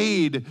he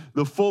paid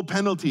the full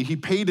penalty. He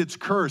paid its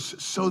curse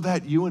so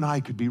that you and I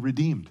could be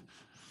redeemed,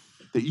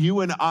 that you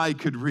and I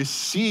could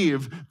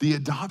receive the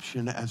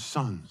adoption as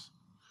sons.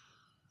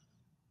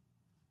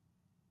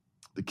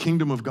 The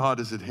kingdom of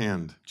God is at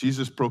hand.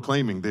 Jesus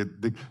proclaiming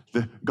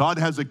that God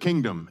has a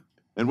kingdom.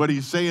 And what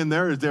he's saying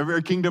there is that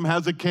every kingdom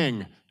has a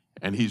king.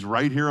 And he's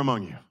right here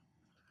among you.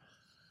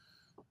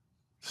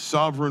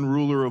 Sovereign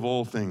ruler of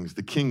all things.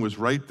 The king was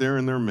right there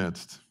in their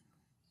midst.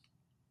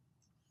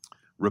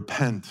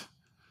 Repent.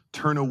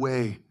 Turn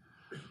away.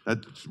 That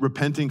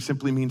repenting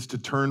simply means to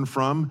turn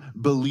from.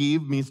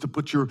 Believe means to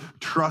put your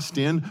trust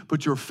in,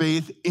 put your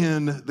faith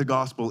in the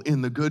gospel,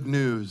 in the good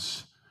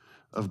news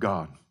of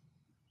God.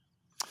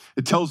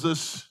 It tells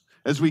us,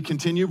 as we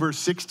continue, verse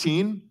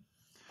 16,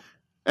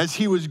 as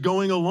he was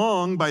going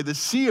along by the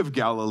Sea of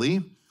Galilee,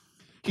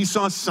 he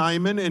saw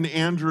Simon and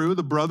Andrew,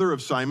 the brother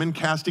of Simon,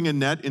 casting a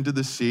net into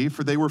the sea,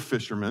 for they were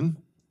fishermen.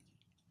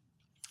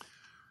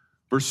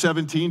 Verse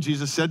 17,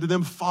 Jesus said to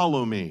them,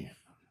 follow me,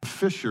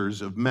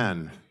 fishers of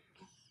men.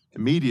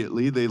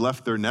 Immediately they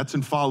left their nets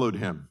and followed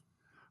him.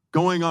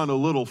 Going on a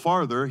little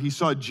farther, he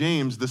saw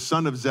James, the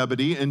son of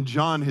Zebedee, and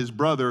John, his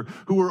brother,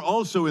 who were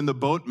also in the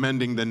boat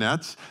mending the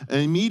nets.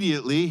 And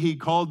immediately he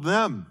called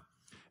them,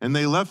 and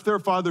they left their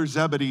father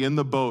Zebedee in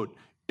the boat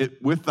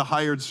with the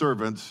hired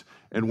servants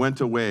and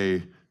went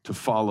away to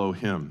follow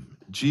him.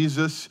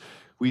 Jesus,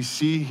 we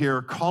see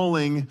here,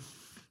 calling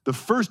the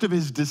first of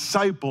his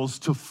disciples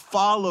to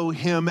follow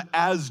him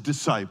as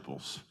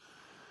disciples.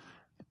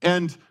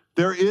 And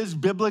there is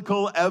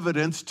biblical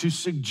evidence to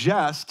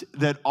suggest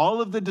that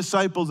all of the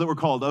disciples that were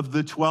called, of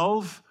the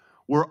 12,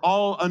 were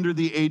all under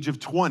the age of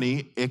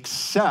 20,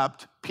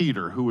 except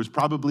Peter, who was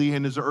probably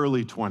in his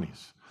early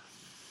 20s.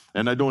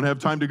 And I don't have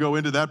time to go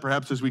into that.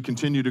 Perhaps as we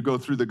continue to go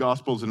through the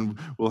Gospels, and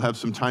we'll have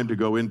some time to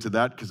go into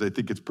that because I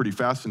think it's pretty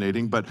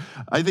fascinating. But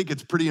I think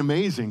it's pretty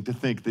amazing to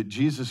think that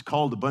Jesus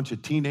called a bunch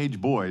of teenage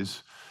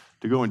boys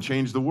to go and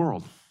change the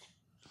world.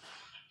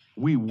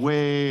 We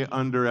way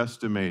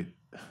underestimate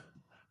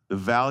the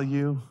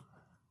value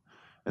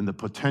and the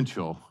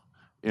potential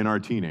in our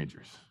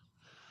teenagers.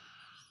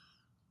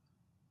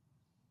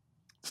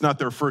 It's not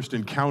their first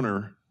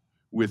encounter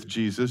with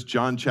Jesus.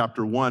 John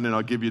chapter 1, and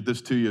I'll give you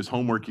this to you as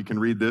homework. You can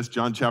read this.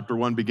 John chapter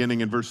 1, beginning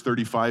in verse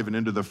 35 and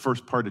into the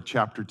first part of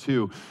chapter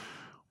 2.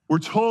 We're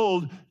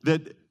told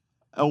that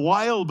a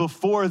while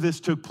before this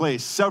took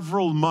place,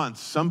 several months,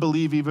 some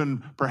believe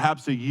even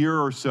perhaps a year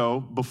or so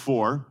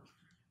before,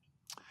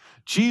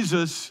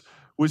 Jesus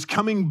was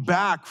coming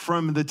back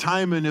from the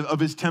time of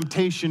his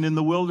temptation in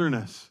the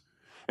wilderness.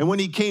 And when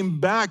he came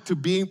back to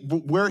being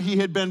where he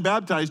had been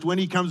baptized, when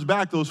he comes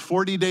back those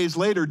 40 days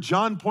later,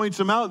 John points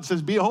him out and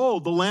says,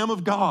 "Behold, the Lamb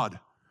of God."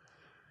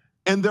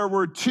 And there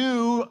were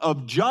two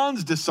of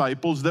John's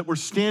disciples that were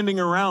standing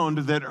around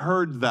that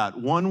heard that.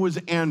 One was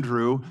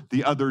Andrew,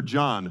 the other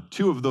John,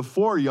 two of the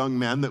four young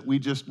men that we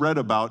just read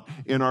about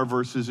in our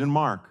verses in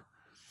Mark.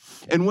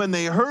 And when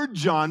they heard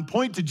John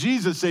point to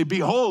Jesus, say,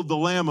 "Behold, the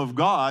Lamb of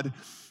God,"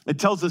 it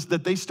tells us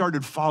that they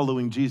started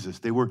following Jesus.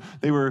 They were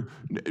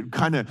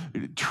kind of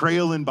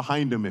trailing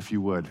behind him, if you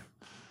would. It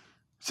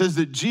says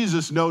that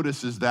Jesus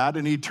notices that,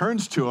 and he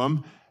turns to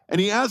him, and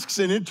he asks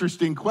an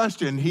interesting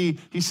question. He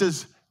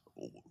says,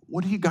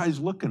 "What are you guys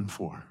looking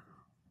for?"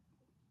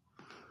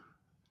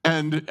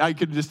 And I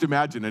could just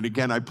imagine, and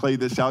again, I play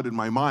this out in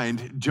my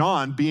mind,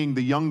 John, being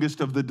the youngest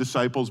of the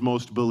disciples,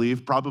 most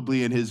believe,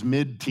 probably in his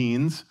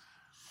mid-teens,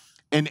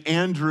 and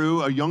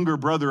Andrew, a younger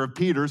brother of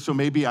Peter, so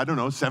maybe,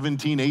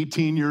 17,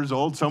 18 years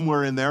old,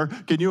 somewhere in there.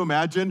 Can you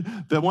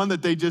imagine? The one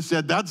that they just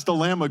said, "That's the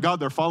Lamb of God,"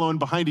 they're following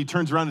behind. He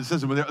turns around and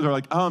says, they're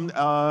like,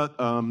 "Where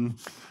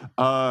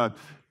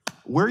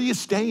are you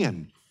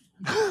staying?"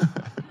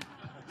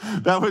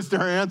 That was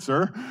their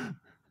answer.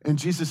 And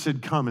Jesus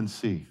said, "Come and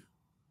see."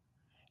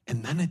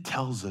 And then it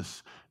tells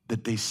us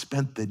that they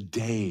spent the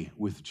day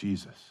with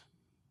Jesus.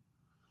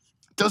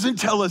 It doesn't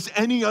tell us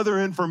any other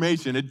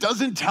information. It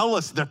doesn't tell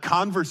us the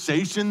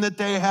conversation that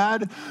they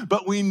had,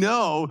 but we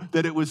know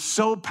that it was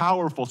so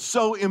powerful,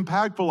 so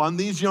impactful on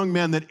these young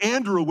men that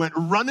Andrew went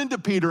running to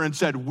Peter and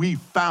said, "We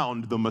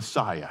found the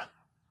Messiah."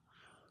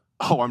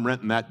 Oh, I'm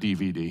renting that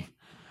DVD.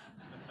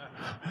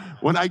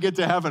 When I get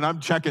to heaven,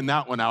 I'm checking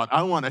that one out.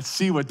 I want to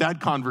see what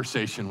that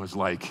conversation was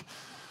like.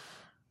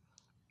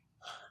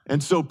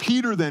 And so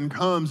Peter then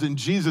comes, and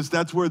Jesus,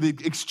 that's where the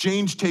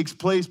exchange takes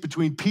place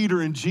between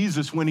Peter and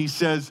Jesus when he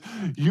says,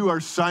 "You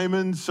are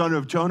Simon, son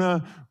of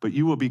Jonah, but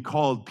you will be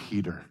called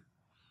Peter."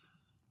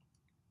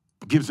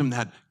 Gives him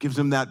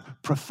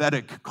that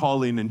prophetic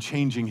calling and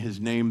changing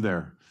his name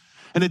there.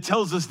 And it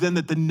tells us then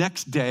that the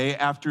next day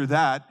after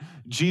that,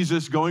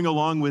 Jesus going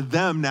along with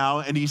them now,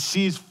 and he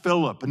sees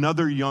Philip,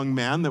 another young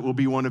man that will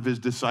be one of his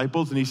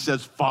disciples, and he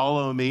says,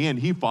 "Follow me," and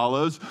he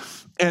follows.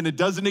 And it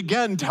doesn't,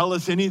 again, tell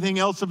us anything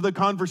else of the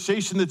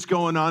conversation that's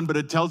going on, but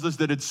it tells us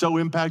that it so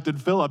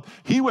impacted Philip.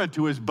 He went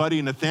to his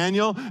buddy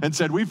Nathanael and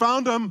said, "We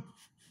found him,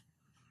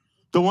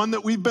 the one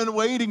that we've been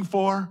waiting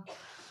for.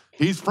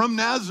 He's from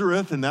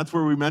Nazareth," and that's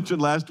where we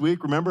mentioned last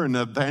week, remember? And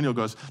Nathanael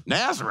goes,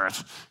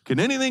 "Nazareth? Can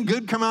anything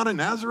good come out of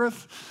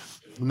Nazareth?"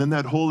 And then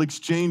that whole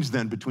exchange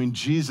then between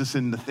Jesus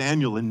and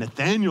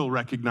Nathanael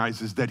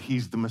recognizes that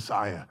he's the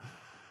Messiah.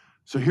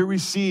 So here we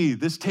see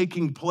this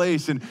taking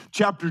place. In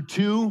chapter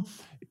 2,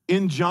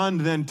 in John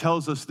then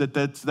tells us that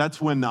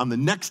that's when on the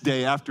next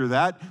day after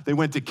that, they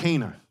went to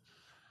Cana.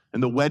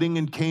 And the wedding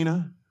in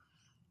Cana,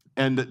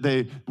 and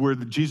where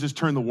Jesus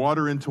turned the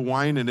water into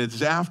wine, and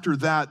it's after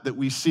that that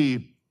we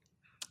see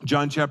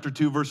John chapter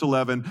 2, verse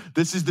 11,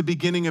 "This is the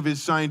beginning of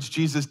his signs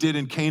Jesus did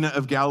in Cana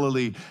of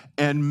Galilee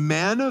and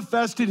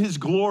manifested his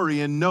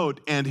glory," and note,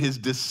 "and his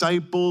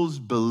disciples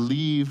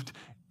believed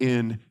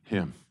in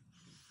him."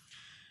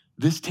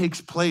 This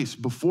takes place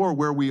before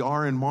where we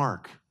are in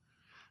Mark.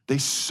 They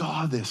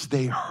saw this,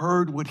 they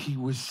heard what he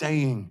was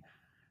saying,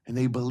 and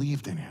they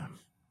believed in him.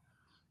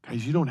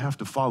 Guys, you don't have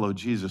to follow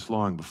Jesus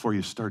long before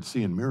you start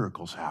seeing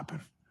miracles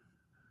happen.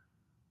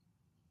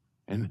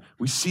 And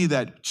we see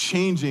that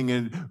changing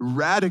and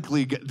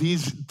radically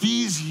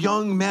these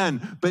young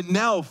men. But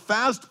now,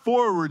 fast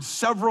forward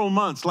several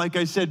months, like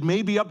I said,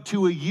 maybe up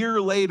to a year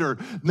later,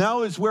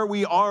 now is where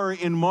we are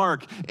in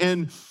Mark.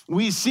 And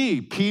we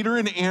see Peter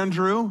and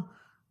Andrew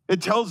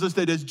It tells us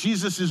that as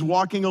Jesus is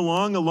walking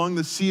along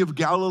the Sea of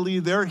Galilee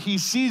there, he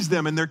sees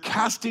them and they're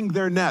casting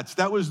their nets.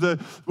 That was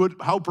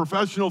how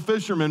professional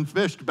fishermen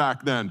fished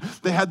back then.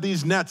 They had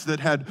these nets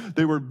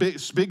they were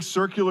big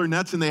circular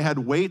nets, and they had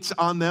weights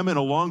on them and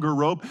a longer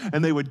rope,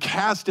 and they would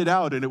cast it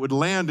out and it would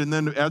land, and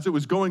then as it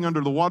was going under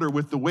the water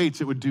with the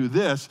weights, it would do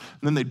this,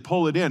 and then they'd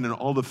pull it in, and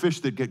all the fish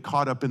that get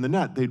caught up in the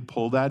net, they'd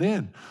pull that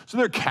in. So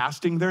they're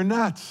casting their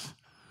nets.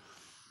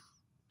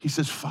 He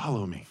says,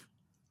 follow me.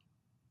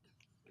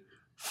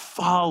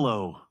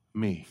 Follow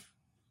me.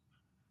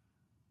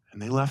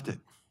 And they left it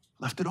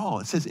all.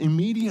 It says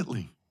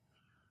immediately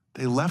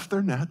they left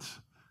their nets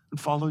and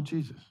followed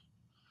Jesus.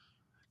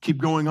 Keep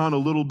going on a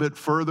little bit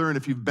further, and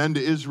if you've been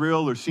to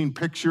Israel or seen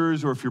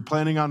pictures, or if you're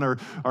planning on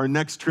our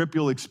next trip,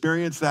 you'll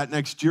experience that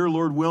next year,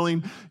 Lord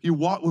willing.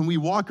 When we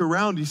walk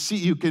around,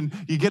 you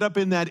get up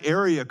in that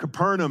area,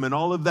 Capernaum and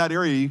all of that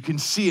area, you can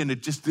see, and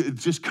it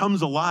just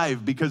comes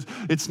alive, because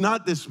it's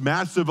not this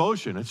massive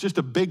ocean, it's just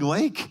a big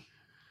lake.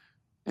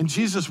 And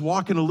Jesus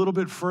walking a little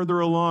bit further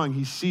along,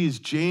 he sees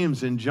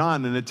James and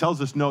John, and it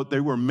tells us, note, they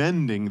were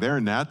mending their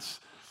nets,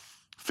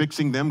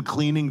 fixing them,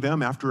 cleaning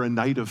them after a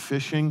night of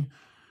fishing,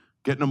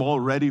 getting them all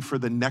ready for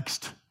the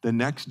next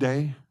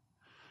day.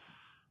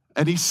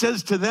 And he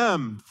says to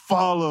them,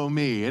 follow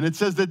me. And it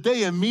says that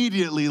they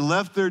immediately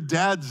left their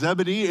dad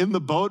Zebedee in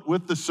the boat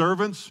with the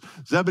servants.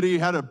 Zebedee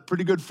had a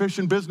pretty good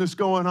fishing business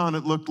going on,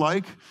 it looked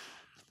like.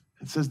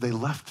 It says they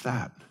left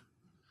that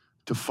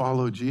to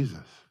follow Jesus.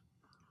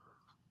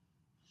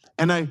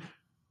 And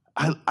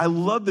I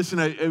love this,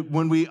 and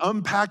when we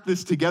unpack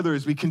this together,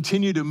 as we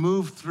continue to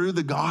move through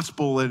the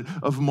gospel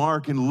of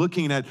Mark and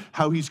looking at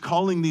how he's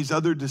calling these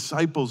other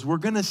disciples, we're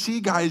going to see,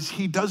 guys,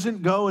 he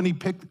doesn't go and he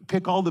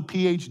pick all the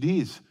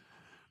PhDs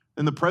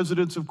and the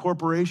presidents of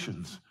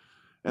corporations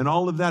and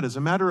all of that. As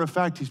a matter of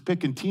fact, he's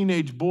picking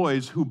teenage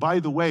boys who, by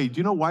the way, do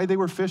you know why they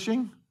were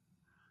fishing?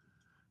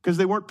 Because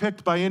they weren't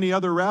picked by any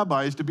other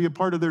rabbis to be a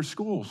part of their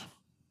schools.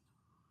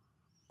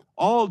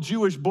 All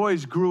Jewish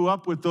boys grew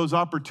up with those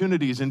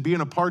opportunities and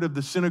being a part of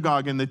the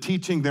synagogue and the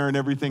teaching there and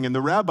everything. And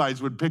the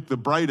rabbis would pick the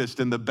brightest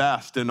and the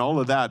best and all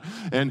of that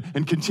and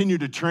continue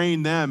to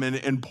train them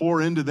and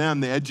pour into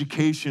them the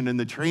education and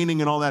the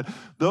training and all that.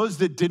 Those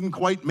that didn't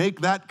quite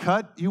make that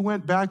cut, you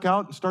went back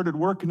out and started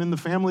working in the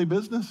family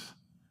business.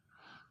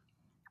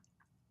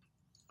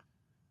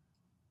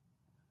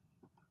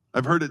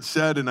 I've heard it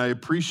said, and I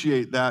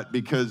appreciate that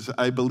because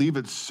I believe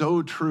it's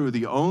so true.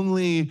 The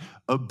only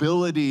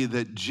ability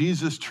that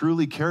Jesus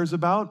truly cares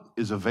about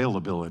is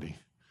availability.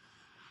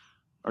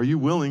 Are you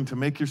willing to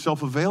make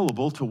yourself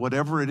available to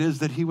whatever it is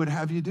that he would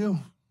have you do?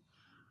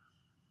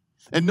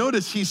 And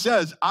notice he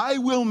says, I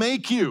will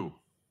make you.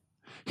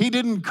 He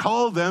didn't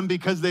call them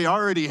because they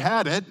already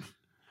had it. He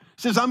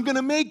says, I'm going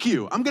to make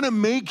you. I'm going to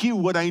make you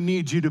what I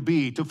need you to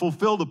be to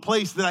fulfill the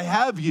place that I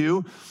have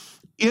you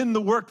in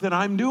the work that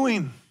I'm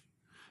doing.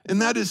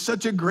 And that is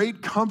such a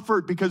great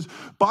comfort, because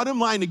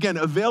bottom line, again,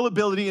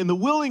 availability and the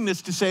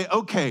willingness to say,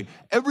 okay,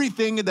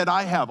 everything that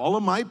I have, all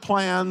of my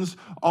plans,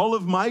 all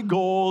of my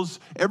goals,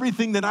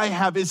 everything that I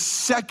have is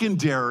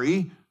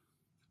secondary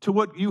to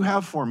what you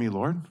have for me,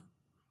 Lord.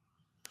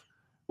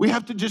 We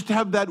have to just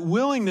have that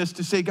willingness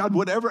to say, God,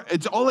 whatever,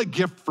 it's all a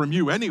gift from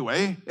you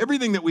anyway.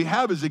 Everything that we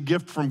have is a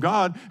gift from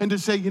God. And to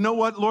say, you know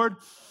what, Lord,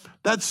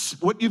 that's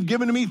what you've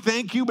given to me,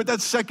 thank you, but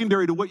that's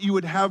secondary to what you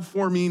would have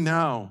for me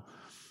now.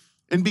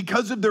 And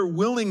because of their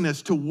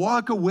willingness to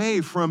walk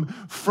away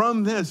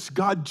from this,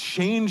 God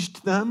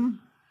changed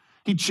them.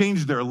 He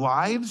changed their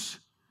lives.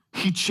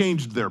 He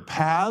changed their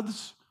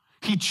paths.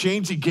 He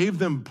gave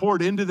them,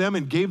 poured into them,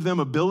 and gave them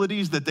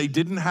abilities that they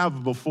didn't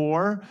have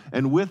before.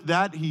 And with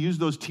that, he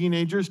used those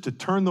teenagers to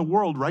turn the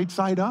world right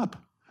side up.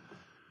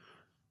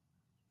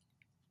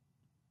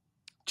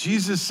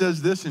 Jesus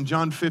says this in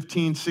John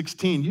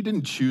 15:16, you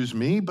didn't choose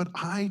me, but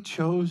I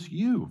chose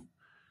you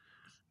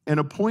and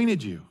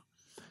appointed you,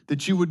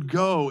 that you would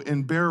go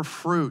and bear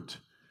fruit,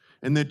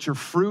 and that your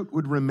fruit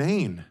would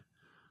remain,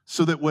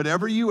 so that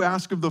whatever you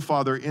ask of the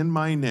Father in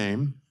my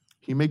name,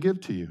 he may give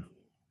to you.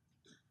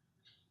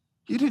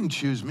 You didn't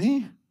choose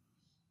me.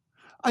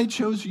 I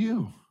chose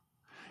you,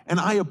 and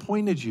I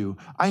appointed you.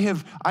 I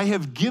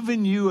have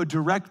given you a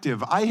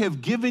directive. I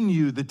have given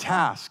you the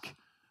task.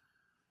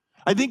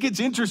 I think it's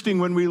interesting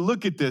when we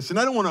look at this, and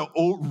I don't want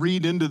to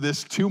read into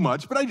this too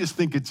much, but I just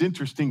think it's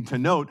interesting to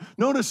note.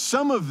 Notice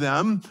some of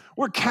them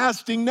were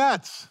casting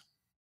nets.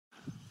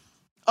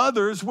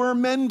 Others were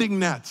mending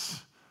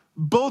nets.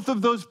 Both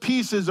of those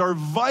pieces are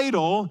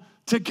vital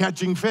to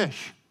catching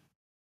fish.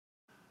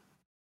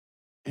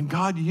 And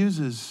God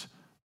uses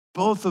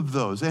both of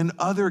those and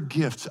other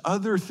gifts,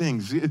 other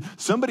things.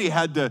 Somebody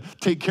had to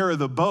take care of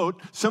the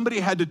boat. Somebody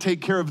had to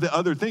take care of the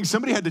other things.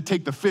 Somebody had to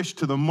take the fish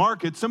to the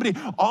market.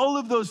 All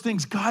of those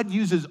things, God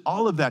uses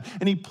all of that,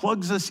 and he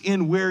plugs us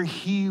in where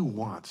he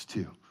wants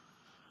to.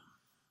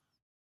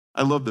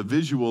 I love the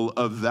visual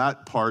of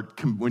that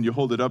part when you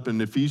hold it up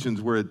in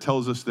Ephesians, where it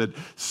tells us that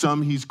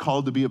some he's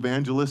called to be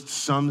evangelists,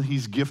 some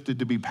he's gifted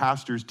to be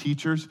pastors,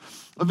 teachers.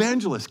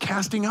 Evangelists,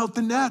 casting out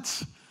the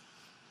nets.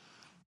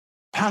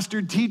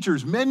 Pastored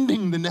teachers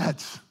mending the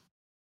nets.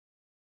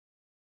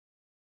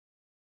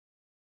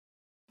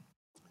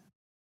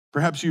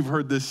 Perhaps you've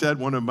heard this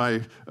said,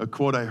 a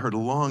quote I heard a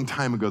long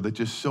time ago that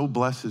just so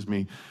blesses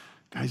me.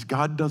 Guys,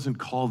 God doesn't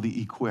call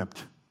the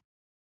equipped.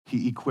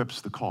 He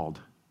equips the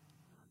called.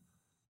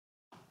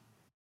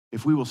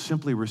 If we will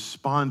simply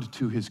respond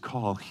to his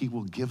call, he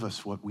will give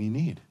us what we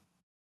need.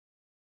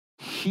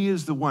 He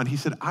is the one. He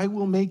said, I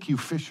will make you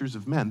fishers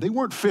of men. They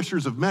weren't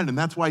fishers of men, and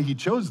that's why he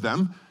chose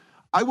them.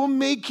 I will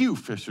make you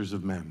fishers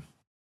of men.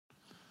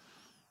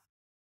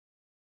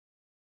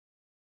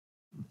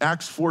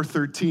 Acts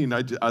 4:13,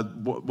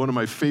 one of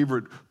my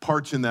favorite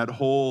parts in that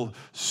whole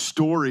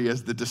story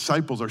as the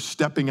disciples are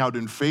stepping out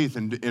in faith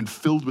and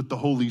filled with the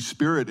Holy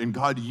Spirit and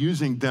God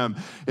using them.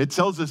 It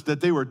tells us that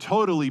they were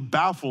totally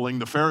baffling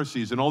the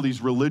Pharisees and all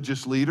these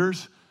religious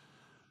leaders.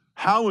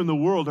 How in the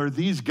world are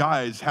these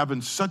guys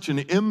having such an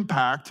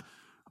impact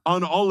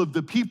on all of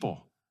the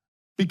people?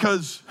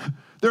 Because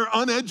they're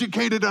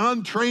uneducated and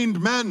untrained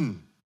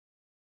men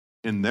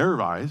in their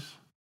eyes,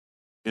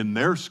 in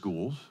their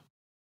schools.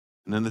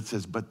 And then it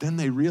says, but then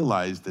they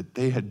realized that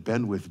they had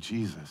been with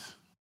Jesus.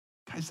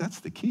 Guys, that's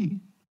the key.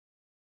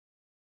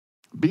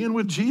 Being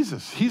with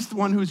Jesus. He's the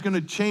one who's going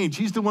to change.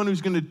 He's the one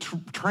who's going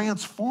to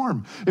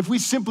transform. If we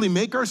simply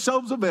make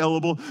ourselves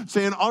available,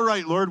 saying, all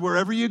right, Lord,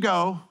 wherever you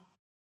go,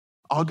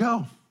 I'll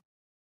go.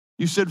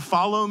 You said,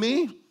 follow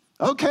me?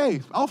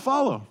 Okay, I'll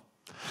follow.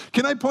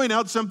 Can I point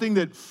out something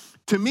that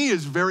to me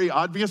is very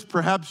obvious?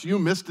 Perhaps you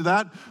missed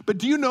that. But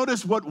do you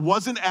notice what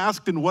wasn't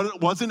asked and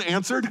what wasn't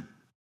answered?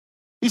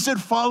 He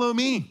said, follow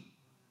me.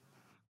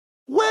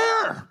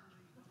 Where?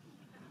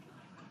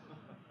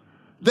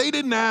 They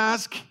didn't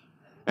ask,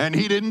 and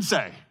he didn't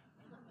say.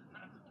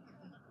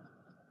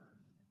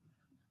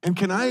 And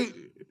can I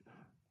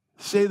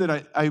say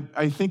that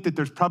I think that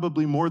there's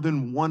probably more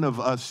than one of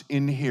us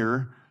in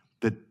here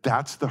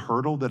that's the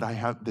hurdle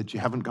that you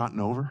haven't gotten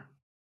over?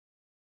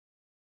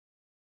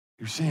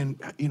 You're saying,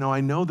 I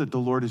know that the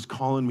Lord is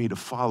calling me to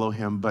follow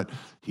him, but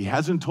he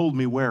hasn't told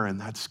me where, and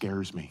that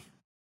scares me.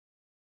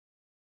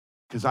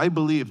 Because I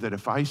believe that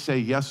if I say,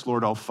 yes,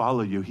 Lord, I'll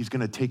follow you, he's going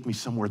to take me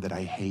somewhere that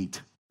I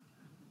hate,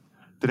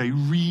 that I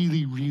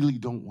really, really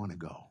don't want to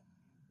go.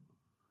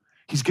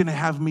 He's going to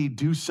have me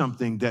do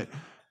something that,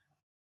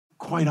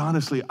 quite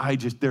honestly,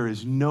 there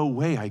is no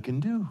way I can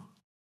do.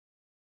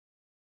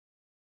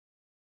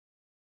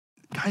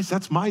 Guys,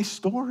 that's my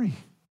story.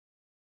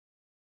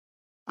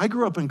 I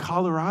grew up in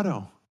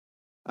Colorado.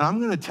 And I'm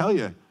going to tell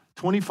you,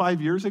 25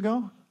 years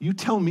ago, you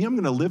tell me I'm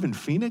going to live in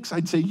Phoenix,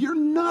 I'd say, you're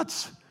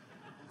nuts.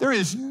 There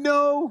is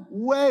no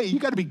way. You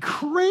got to be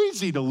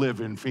crazy to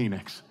live in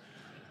Phoenix.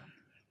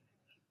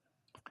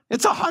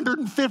 It's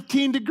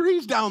 115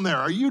 degrees down there.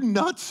 Are you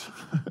nuts?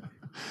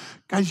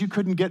 Guys, you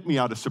couldn't get me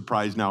out of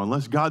Surprise now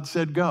unless God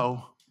said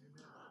go.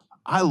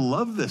 I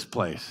love this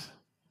place.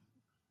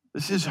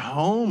 This is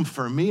home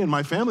for me and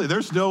my family.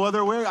 There's no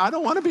other way. I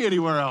don't want to be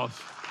anywhere else.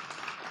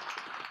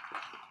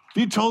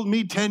 If you told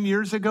me 10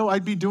 years ago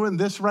I'd be doing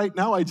this right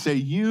now, I'd say,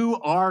 you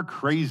are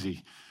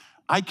crazy.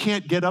 I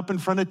can't get up in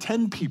front of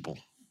 10 people.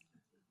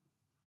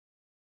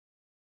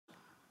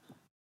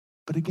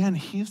 But again,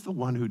 he's the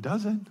one who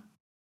does it.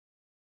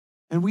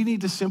 And we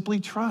need to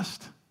simply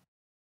trust.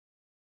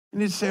 You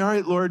need to say, all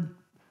right, Lord,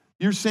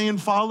 you're saying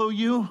follow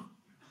you?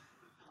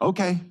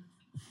 Okay,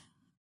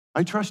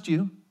 I trust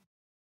you.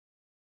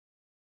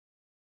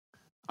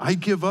 I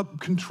give up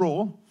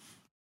control.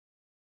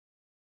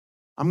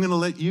 I'm going to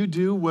let you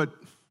do what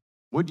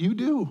you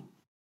do.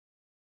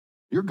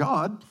 You're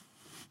God.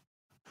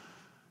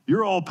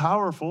 You're all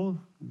powerful.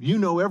 You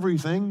know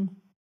everything.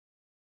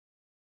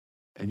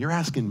 And you're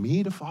asking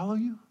me to follow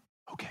you?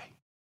 Okay.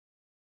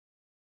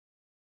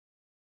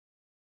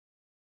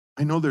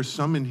 I know there's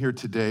some in here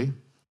today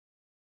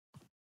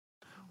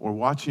or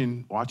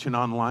watching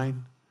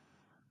online.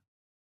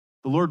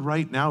 The Lord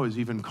right now is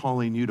even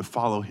calling you to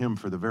follow him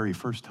for the very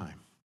first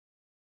time.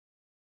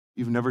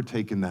 You've never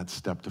taken that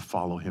step to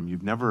follow him.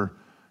 You've never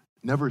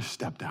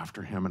stepped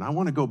after him. And I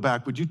want to go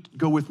back. Would you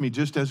go with me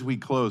just as we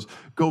close?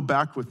 Go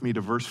back with me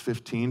to verse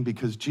 15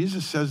 because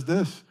Jesus says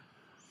this.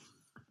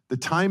 The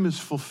time is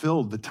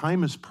fulfilled. The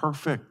time is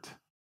perfect.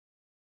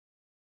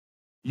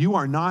 You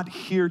are not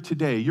here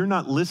today. You're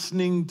not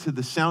listening to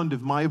the sound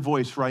of my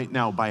voice right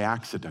now by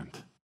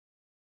accident.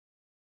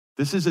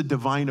 This is a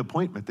divine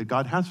appointment that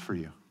God has for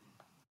you.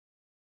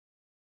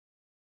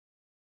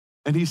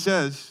 And he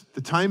says,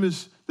 the time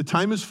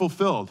is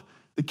fulfilled.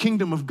 The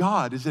kingdom of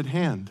God is at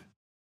hand.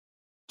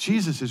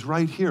 Jesus is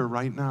right here,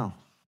 right now.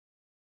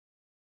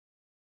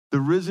 The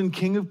risen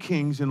King of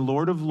Kings and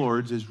Lord of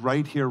Lords is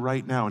right here,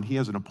 right now, and he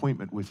has an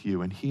appointment with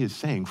you, and he is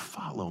saying,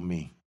 follow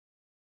me.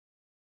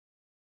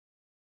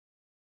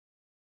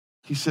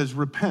 He says,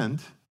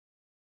 repent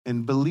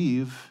and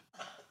believe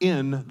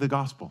in the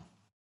gospel.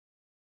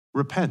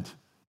 Repent.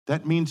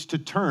 That means to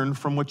turn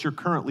from what you're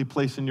currently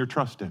placing your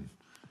trust in.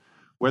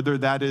 Whether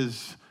that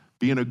is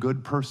being a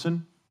good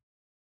person,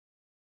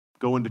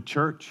 going to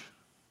church,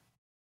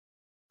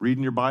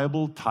 reading your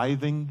Bible,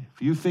 tithing.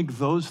 If you think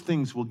those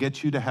things will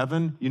get you to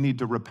heaven, you need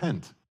to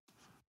repent.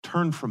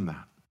 Turn from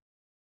that.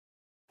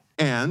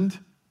 And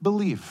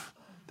believe.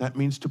 That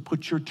means to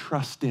put your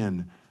trust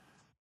in.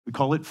 We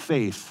call it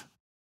faith.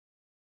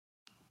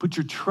 Put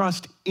your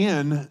trust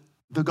in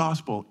the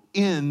gospel,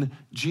 in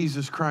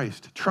Jesus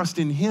Christ. Trust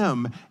in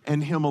him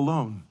and him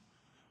alone.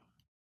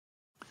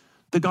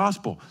 The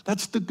gospel,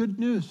 that's the good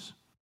news.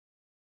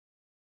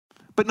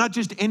 But not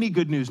just any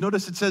good news.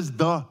 Notice it says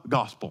the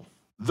gospel.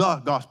 The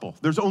gospel.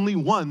 There's only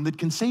one that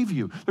can save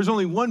you. There's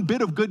only one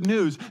bit of good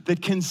news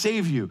that can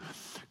save you.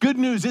 Good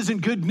news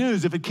isn't good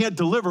news if it can't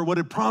deliver what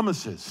it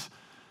promises.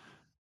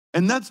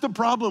 And that's the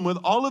problem with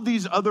all of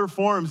these other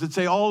forms that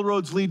say all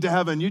roads lead to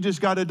heaven. You just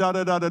got to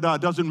da-da-da-da-da.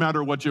 Doesn't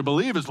matter what you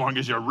believe as long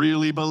as you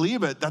really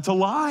believe it. That's a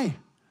lie.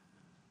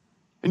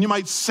 And you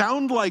might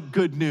sound like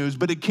good news,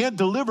 but it can't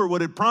deliver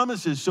what it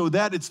promises, so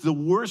that it's the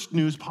worst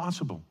news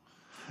possible.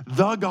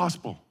 The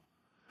gospel.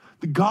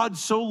 God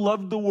so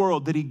loved the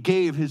world that he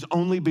gave his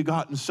only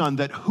begotten son,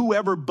 that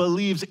whoever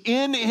believes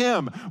in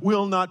him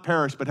will not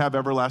perish but have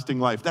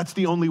everlasting life. That's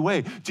the only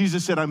way.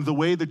 Jesus said, I'm the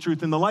way, the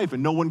truth, and the life,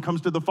 and no one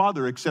comes to the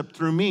Father except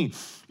through me.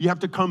 You have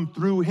to come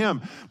through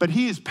him. But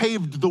he has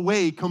paved the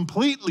way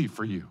completely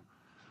for you.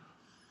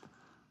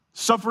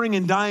 Suffering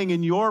and dying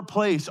in your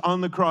place on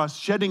the cross,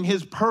 shedding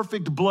his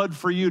perfect blood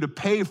for you to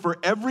pay for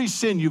every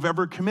sin you've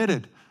ever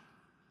committed.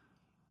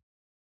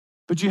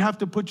 But you have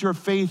to put your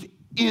faith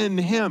in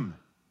him.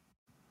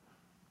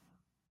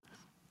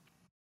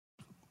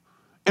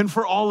 And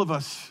for all of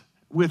us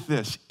with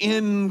this,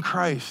 in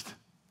Christ,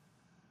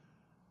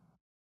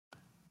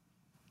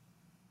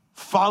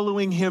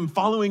 following him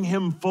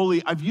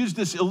fully. I've used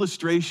this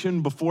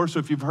illustration before, so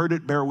if you've heard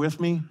it, bear with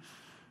me.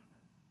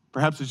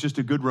 Perhaps it's just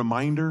a good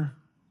reminder.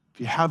 If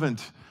you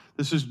haven't,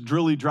 this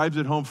really drives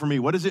it home for me.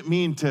 What does it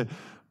mean to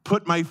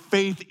put my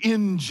faith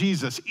in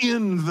Jesus,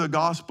 in the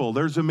gospel?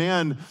 There's a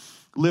man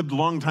lived a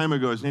long time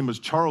ago. His name was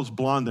Charles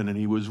Blondin, and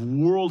he was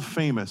world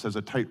famous as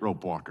a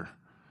tightrope walker.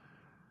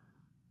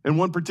 And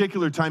one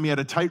particular time, he had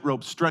a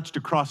tightrope stretched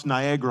across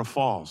Niagara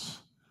Falls.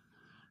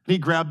 And he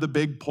grabbed the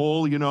big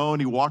pole, and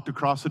he walked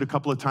across it a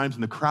couple of times,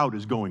 and the crowd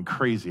is going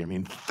crazy. I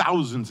mean,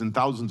 thousands and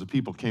thousands of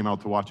people came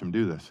out to watch him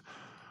do this.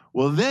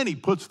 Well, then he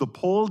puts the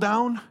pole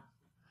down,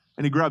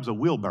 and he grabs a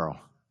wheelbarrow.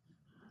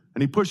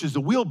 And he pushes the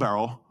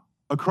wheelbarrow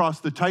across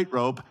the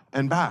tightrope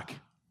and back.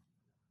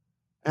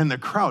 And the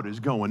crowd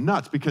is going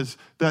nuts, because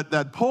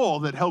that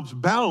pole that helps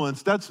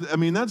balance, that's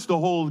the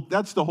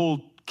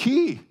whole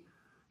key.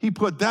 He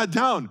put that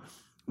down,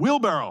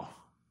 wheelbarrow.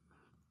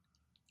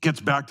 Gets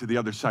back to the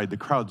other side. The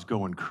crowd's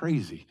going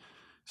crazy.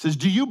 Says,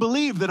 do you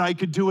believe that I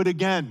could do it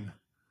again?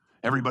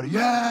 Everybody,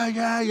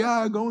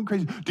 yeah, going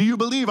crazy. Do you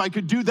believe I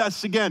could do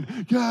this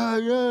again?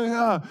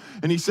 Yeah.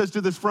 And he says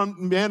to this front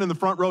man in the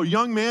front row,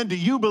 young man, do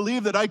you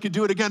believe that I could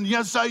do it again?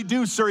 Yes, I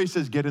do, sir. He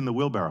says, get in the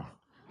wheelbarrow.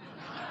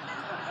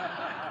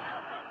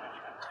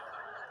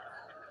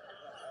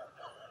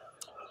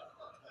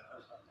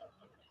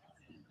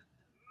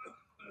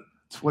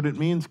 That's what it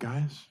means,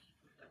 guys.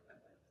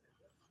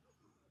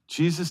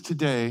 Jesus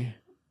today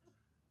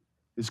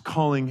is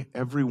calling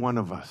every one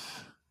of us,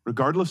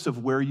 regardless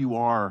of where you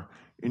are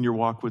in your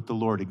walk with the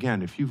Lord.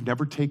 Again, if you've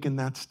never taken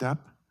that step,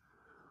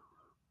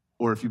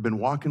 or if you've been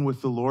walking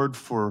with the Lord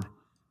for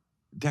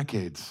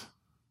decades,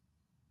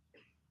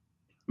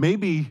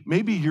 maybe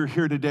you're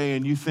here today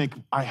and you think,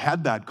 I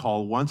had that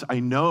call once. I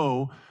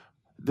know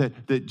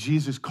that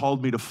Jesus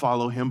called me to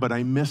follow him, but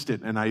I missed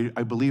it, and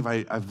I believe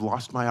I've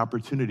lost my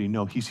opportunity.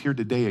 No, he's here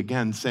today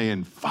again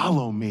saying,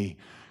 follow me.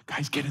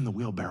 Guys, get in the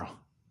wheelbarrow.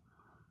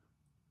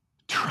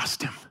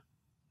 Trust him.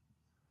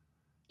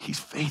 He's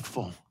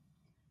faithful.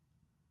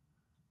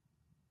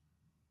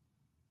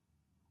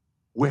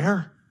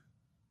 Where?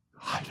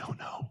 I don't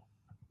know.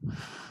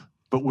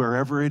 But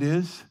wherever it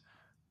is,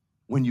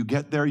 when you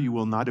get there, you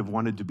will not have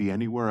wanted to be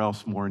anywhere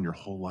else more in your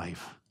whole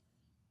life.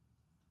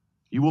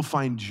 You will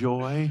find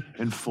joy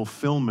and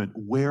fulfillment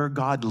where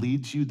God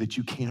leads you that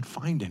you can't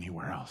find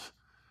anywhere else,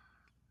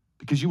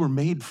 because you were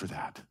made for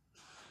that,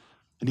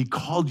 and he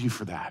called you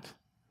for that,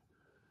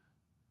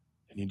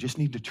 and you just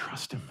need to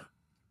trust him.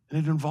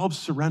 And it involves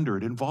surrender.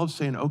 It involves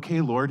saying, okay,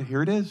 Lord,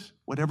 here it is,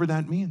 whatever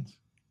that means.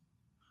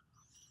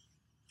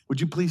 Would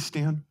you please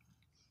stand?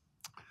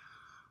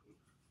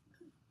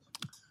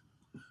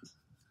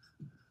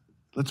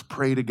 Let's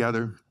pray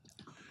together,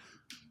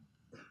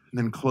 and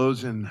then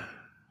close in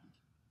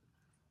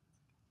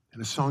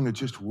a song of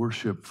just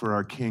worship for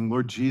our King.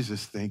 Lord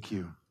Jesus, thank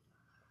you.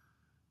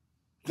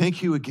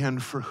 Thank you again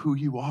for who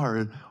you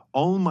are,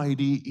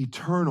 almighty,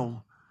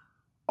 eternal,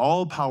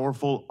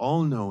 all-powerful,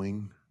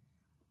 all-knowing,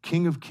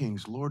 King of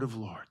kings, Lord of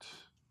lords,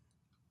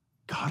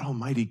 God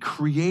Almighty,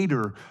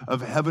 creator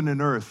of heaven and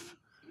earth,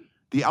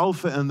 the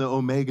Alpha and the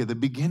Omega, the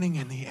beginning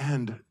and the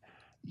end.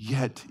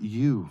 Yet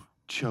you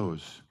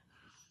chose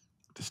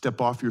to step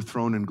off your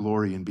throne in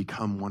glory and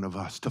become one of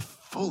us, to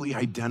fully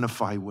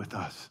identify with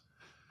us.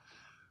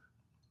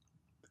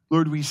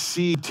 Lord, we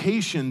see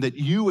temptation that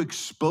you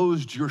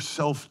exposed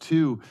yourself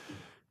to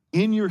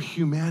in your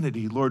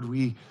humanity. Lord,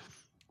 we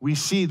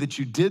see that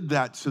you did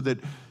that so that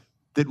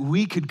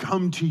we could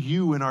come to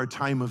you in our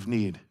time of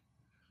need.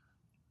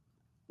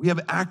 We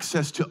have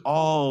access to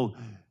all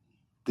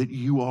that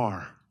you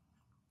are.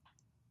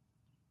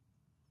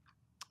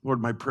 Lord,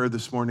 my prayer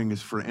this morning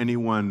is for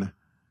anyone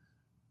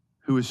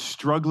who is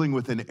struggling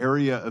with an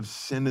area of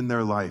sin in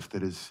their life,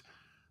 that has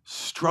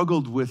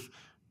struggled with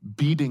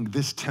beating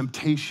this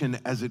temptation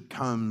as it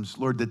comes,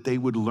 Lord, that they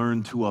would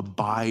learn to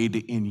abide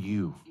in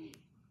you,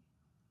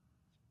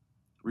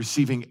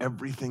 receiving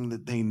everything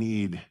that they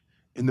need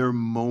in their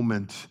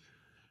moment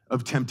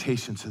of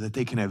temptation so that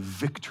they can have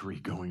victory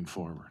going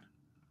forward.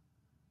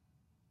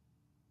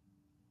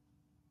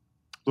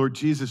 Lord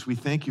Jesus, we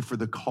thank you for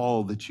the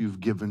call that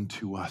you've given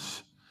to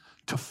us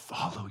to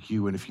follow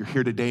you. And if you're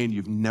here today and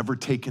you've never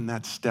taken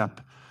that step,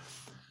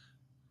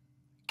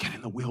 get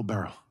in the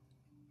wheelbarrow.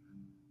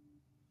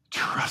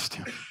 Trust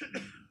him.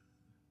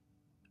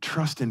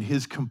 Trust in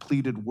his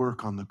completed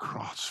work on the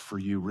cross for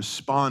you.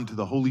 Respond to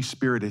the Holy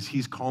Spirit as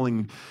he's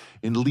calling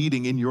and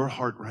leading in your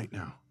heart right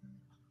now.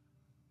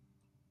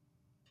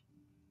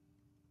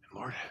 And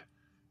Lord,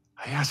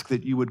 I ask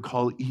that you would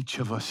call each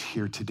of us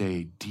here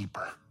today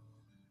deeper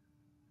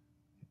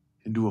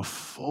into a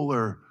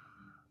fuller,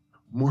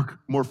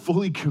 more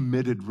fully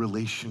committed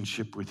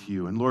relationship with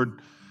you. And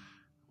Lord,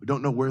 we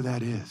don't know where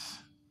that is,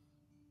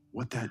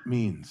 what that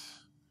means,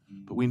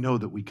 but we know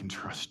that we can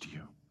trust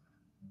you.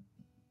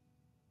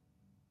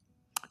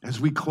 As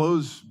we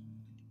close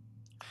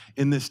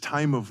in this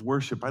time of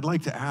worship, I'd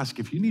like to ask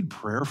if you need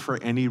prayer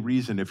for any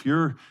reason, if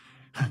you're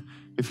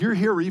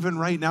here even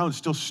right now and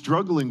still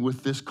struggling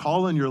with this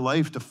call in your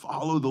life to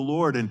follow the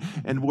Lord,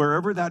 and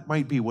wherever that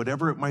might be,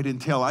 whatever it might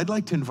entail, I'd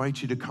like to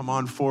invite you to come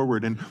on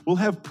forward, and we'll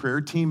have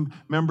prayer team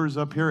members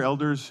up here,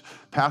 elders,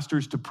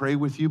 pastors, to pray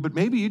with you. But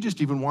maybe you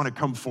just even want to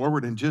come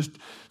forward and just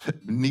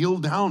kneel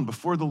down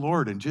before the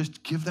Lord and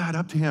just give that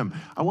up to him.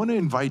 I want to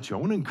invite you, I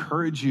want to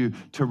encourage you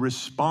to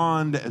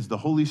respond as the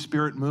Holy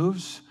Spirit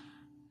moves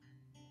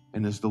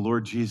and as the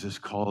Lord Jesus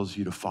calls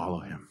you to follow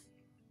him.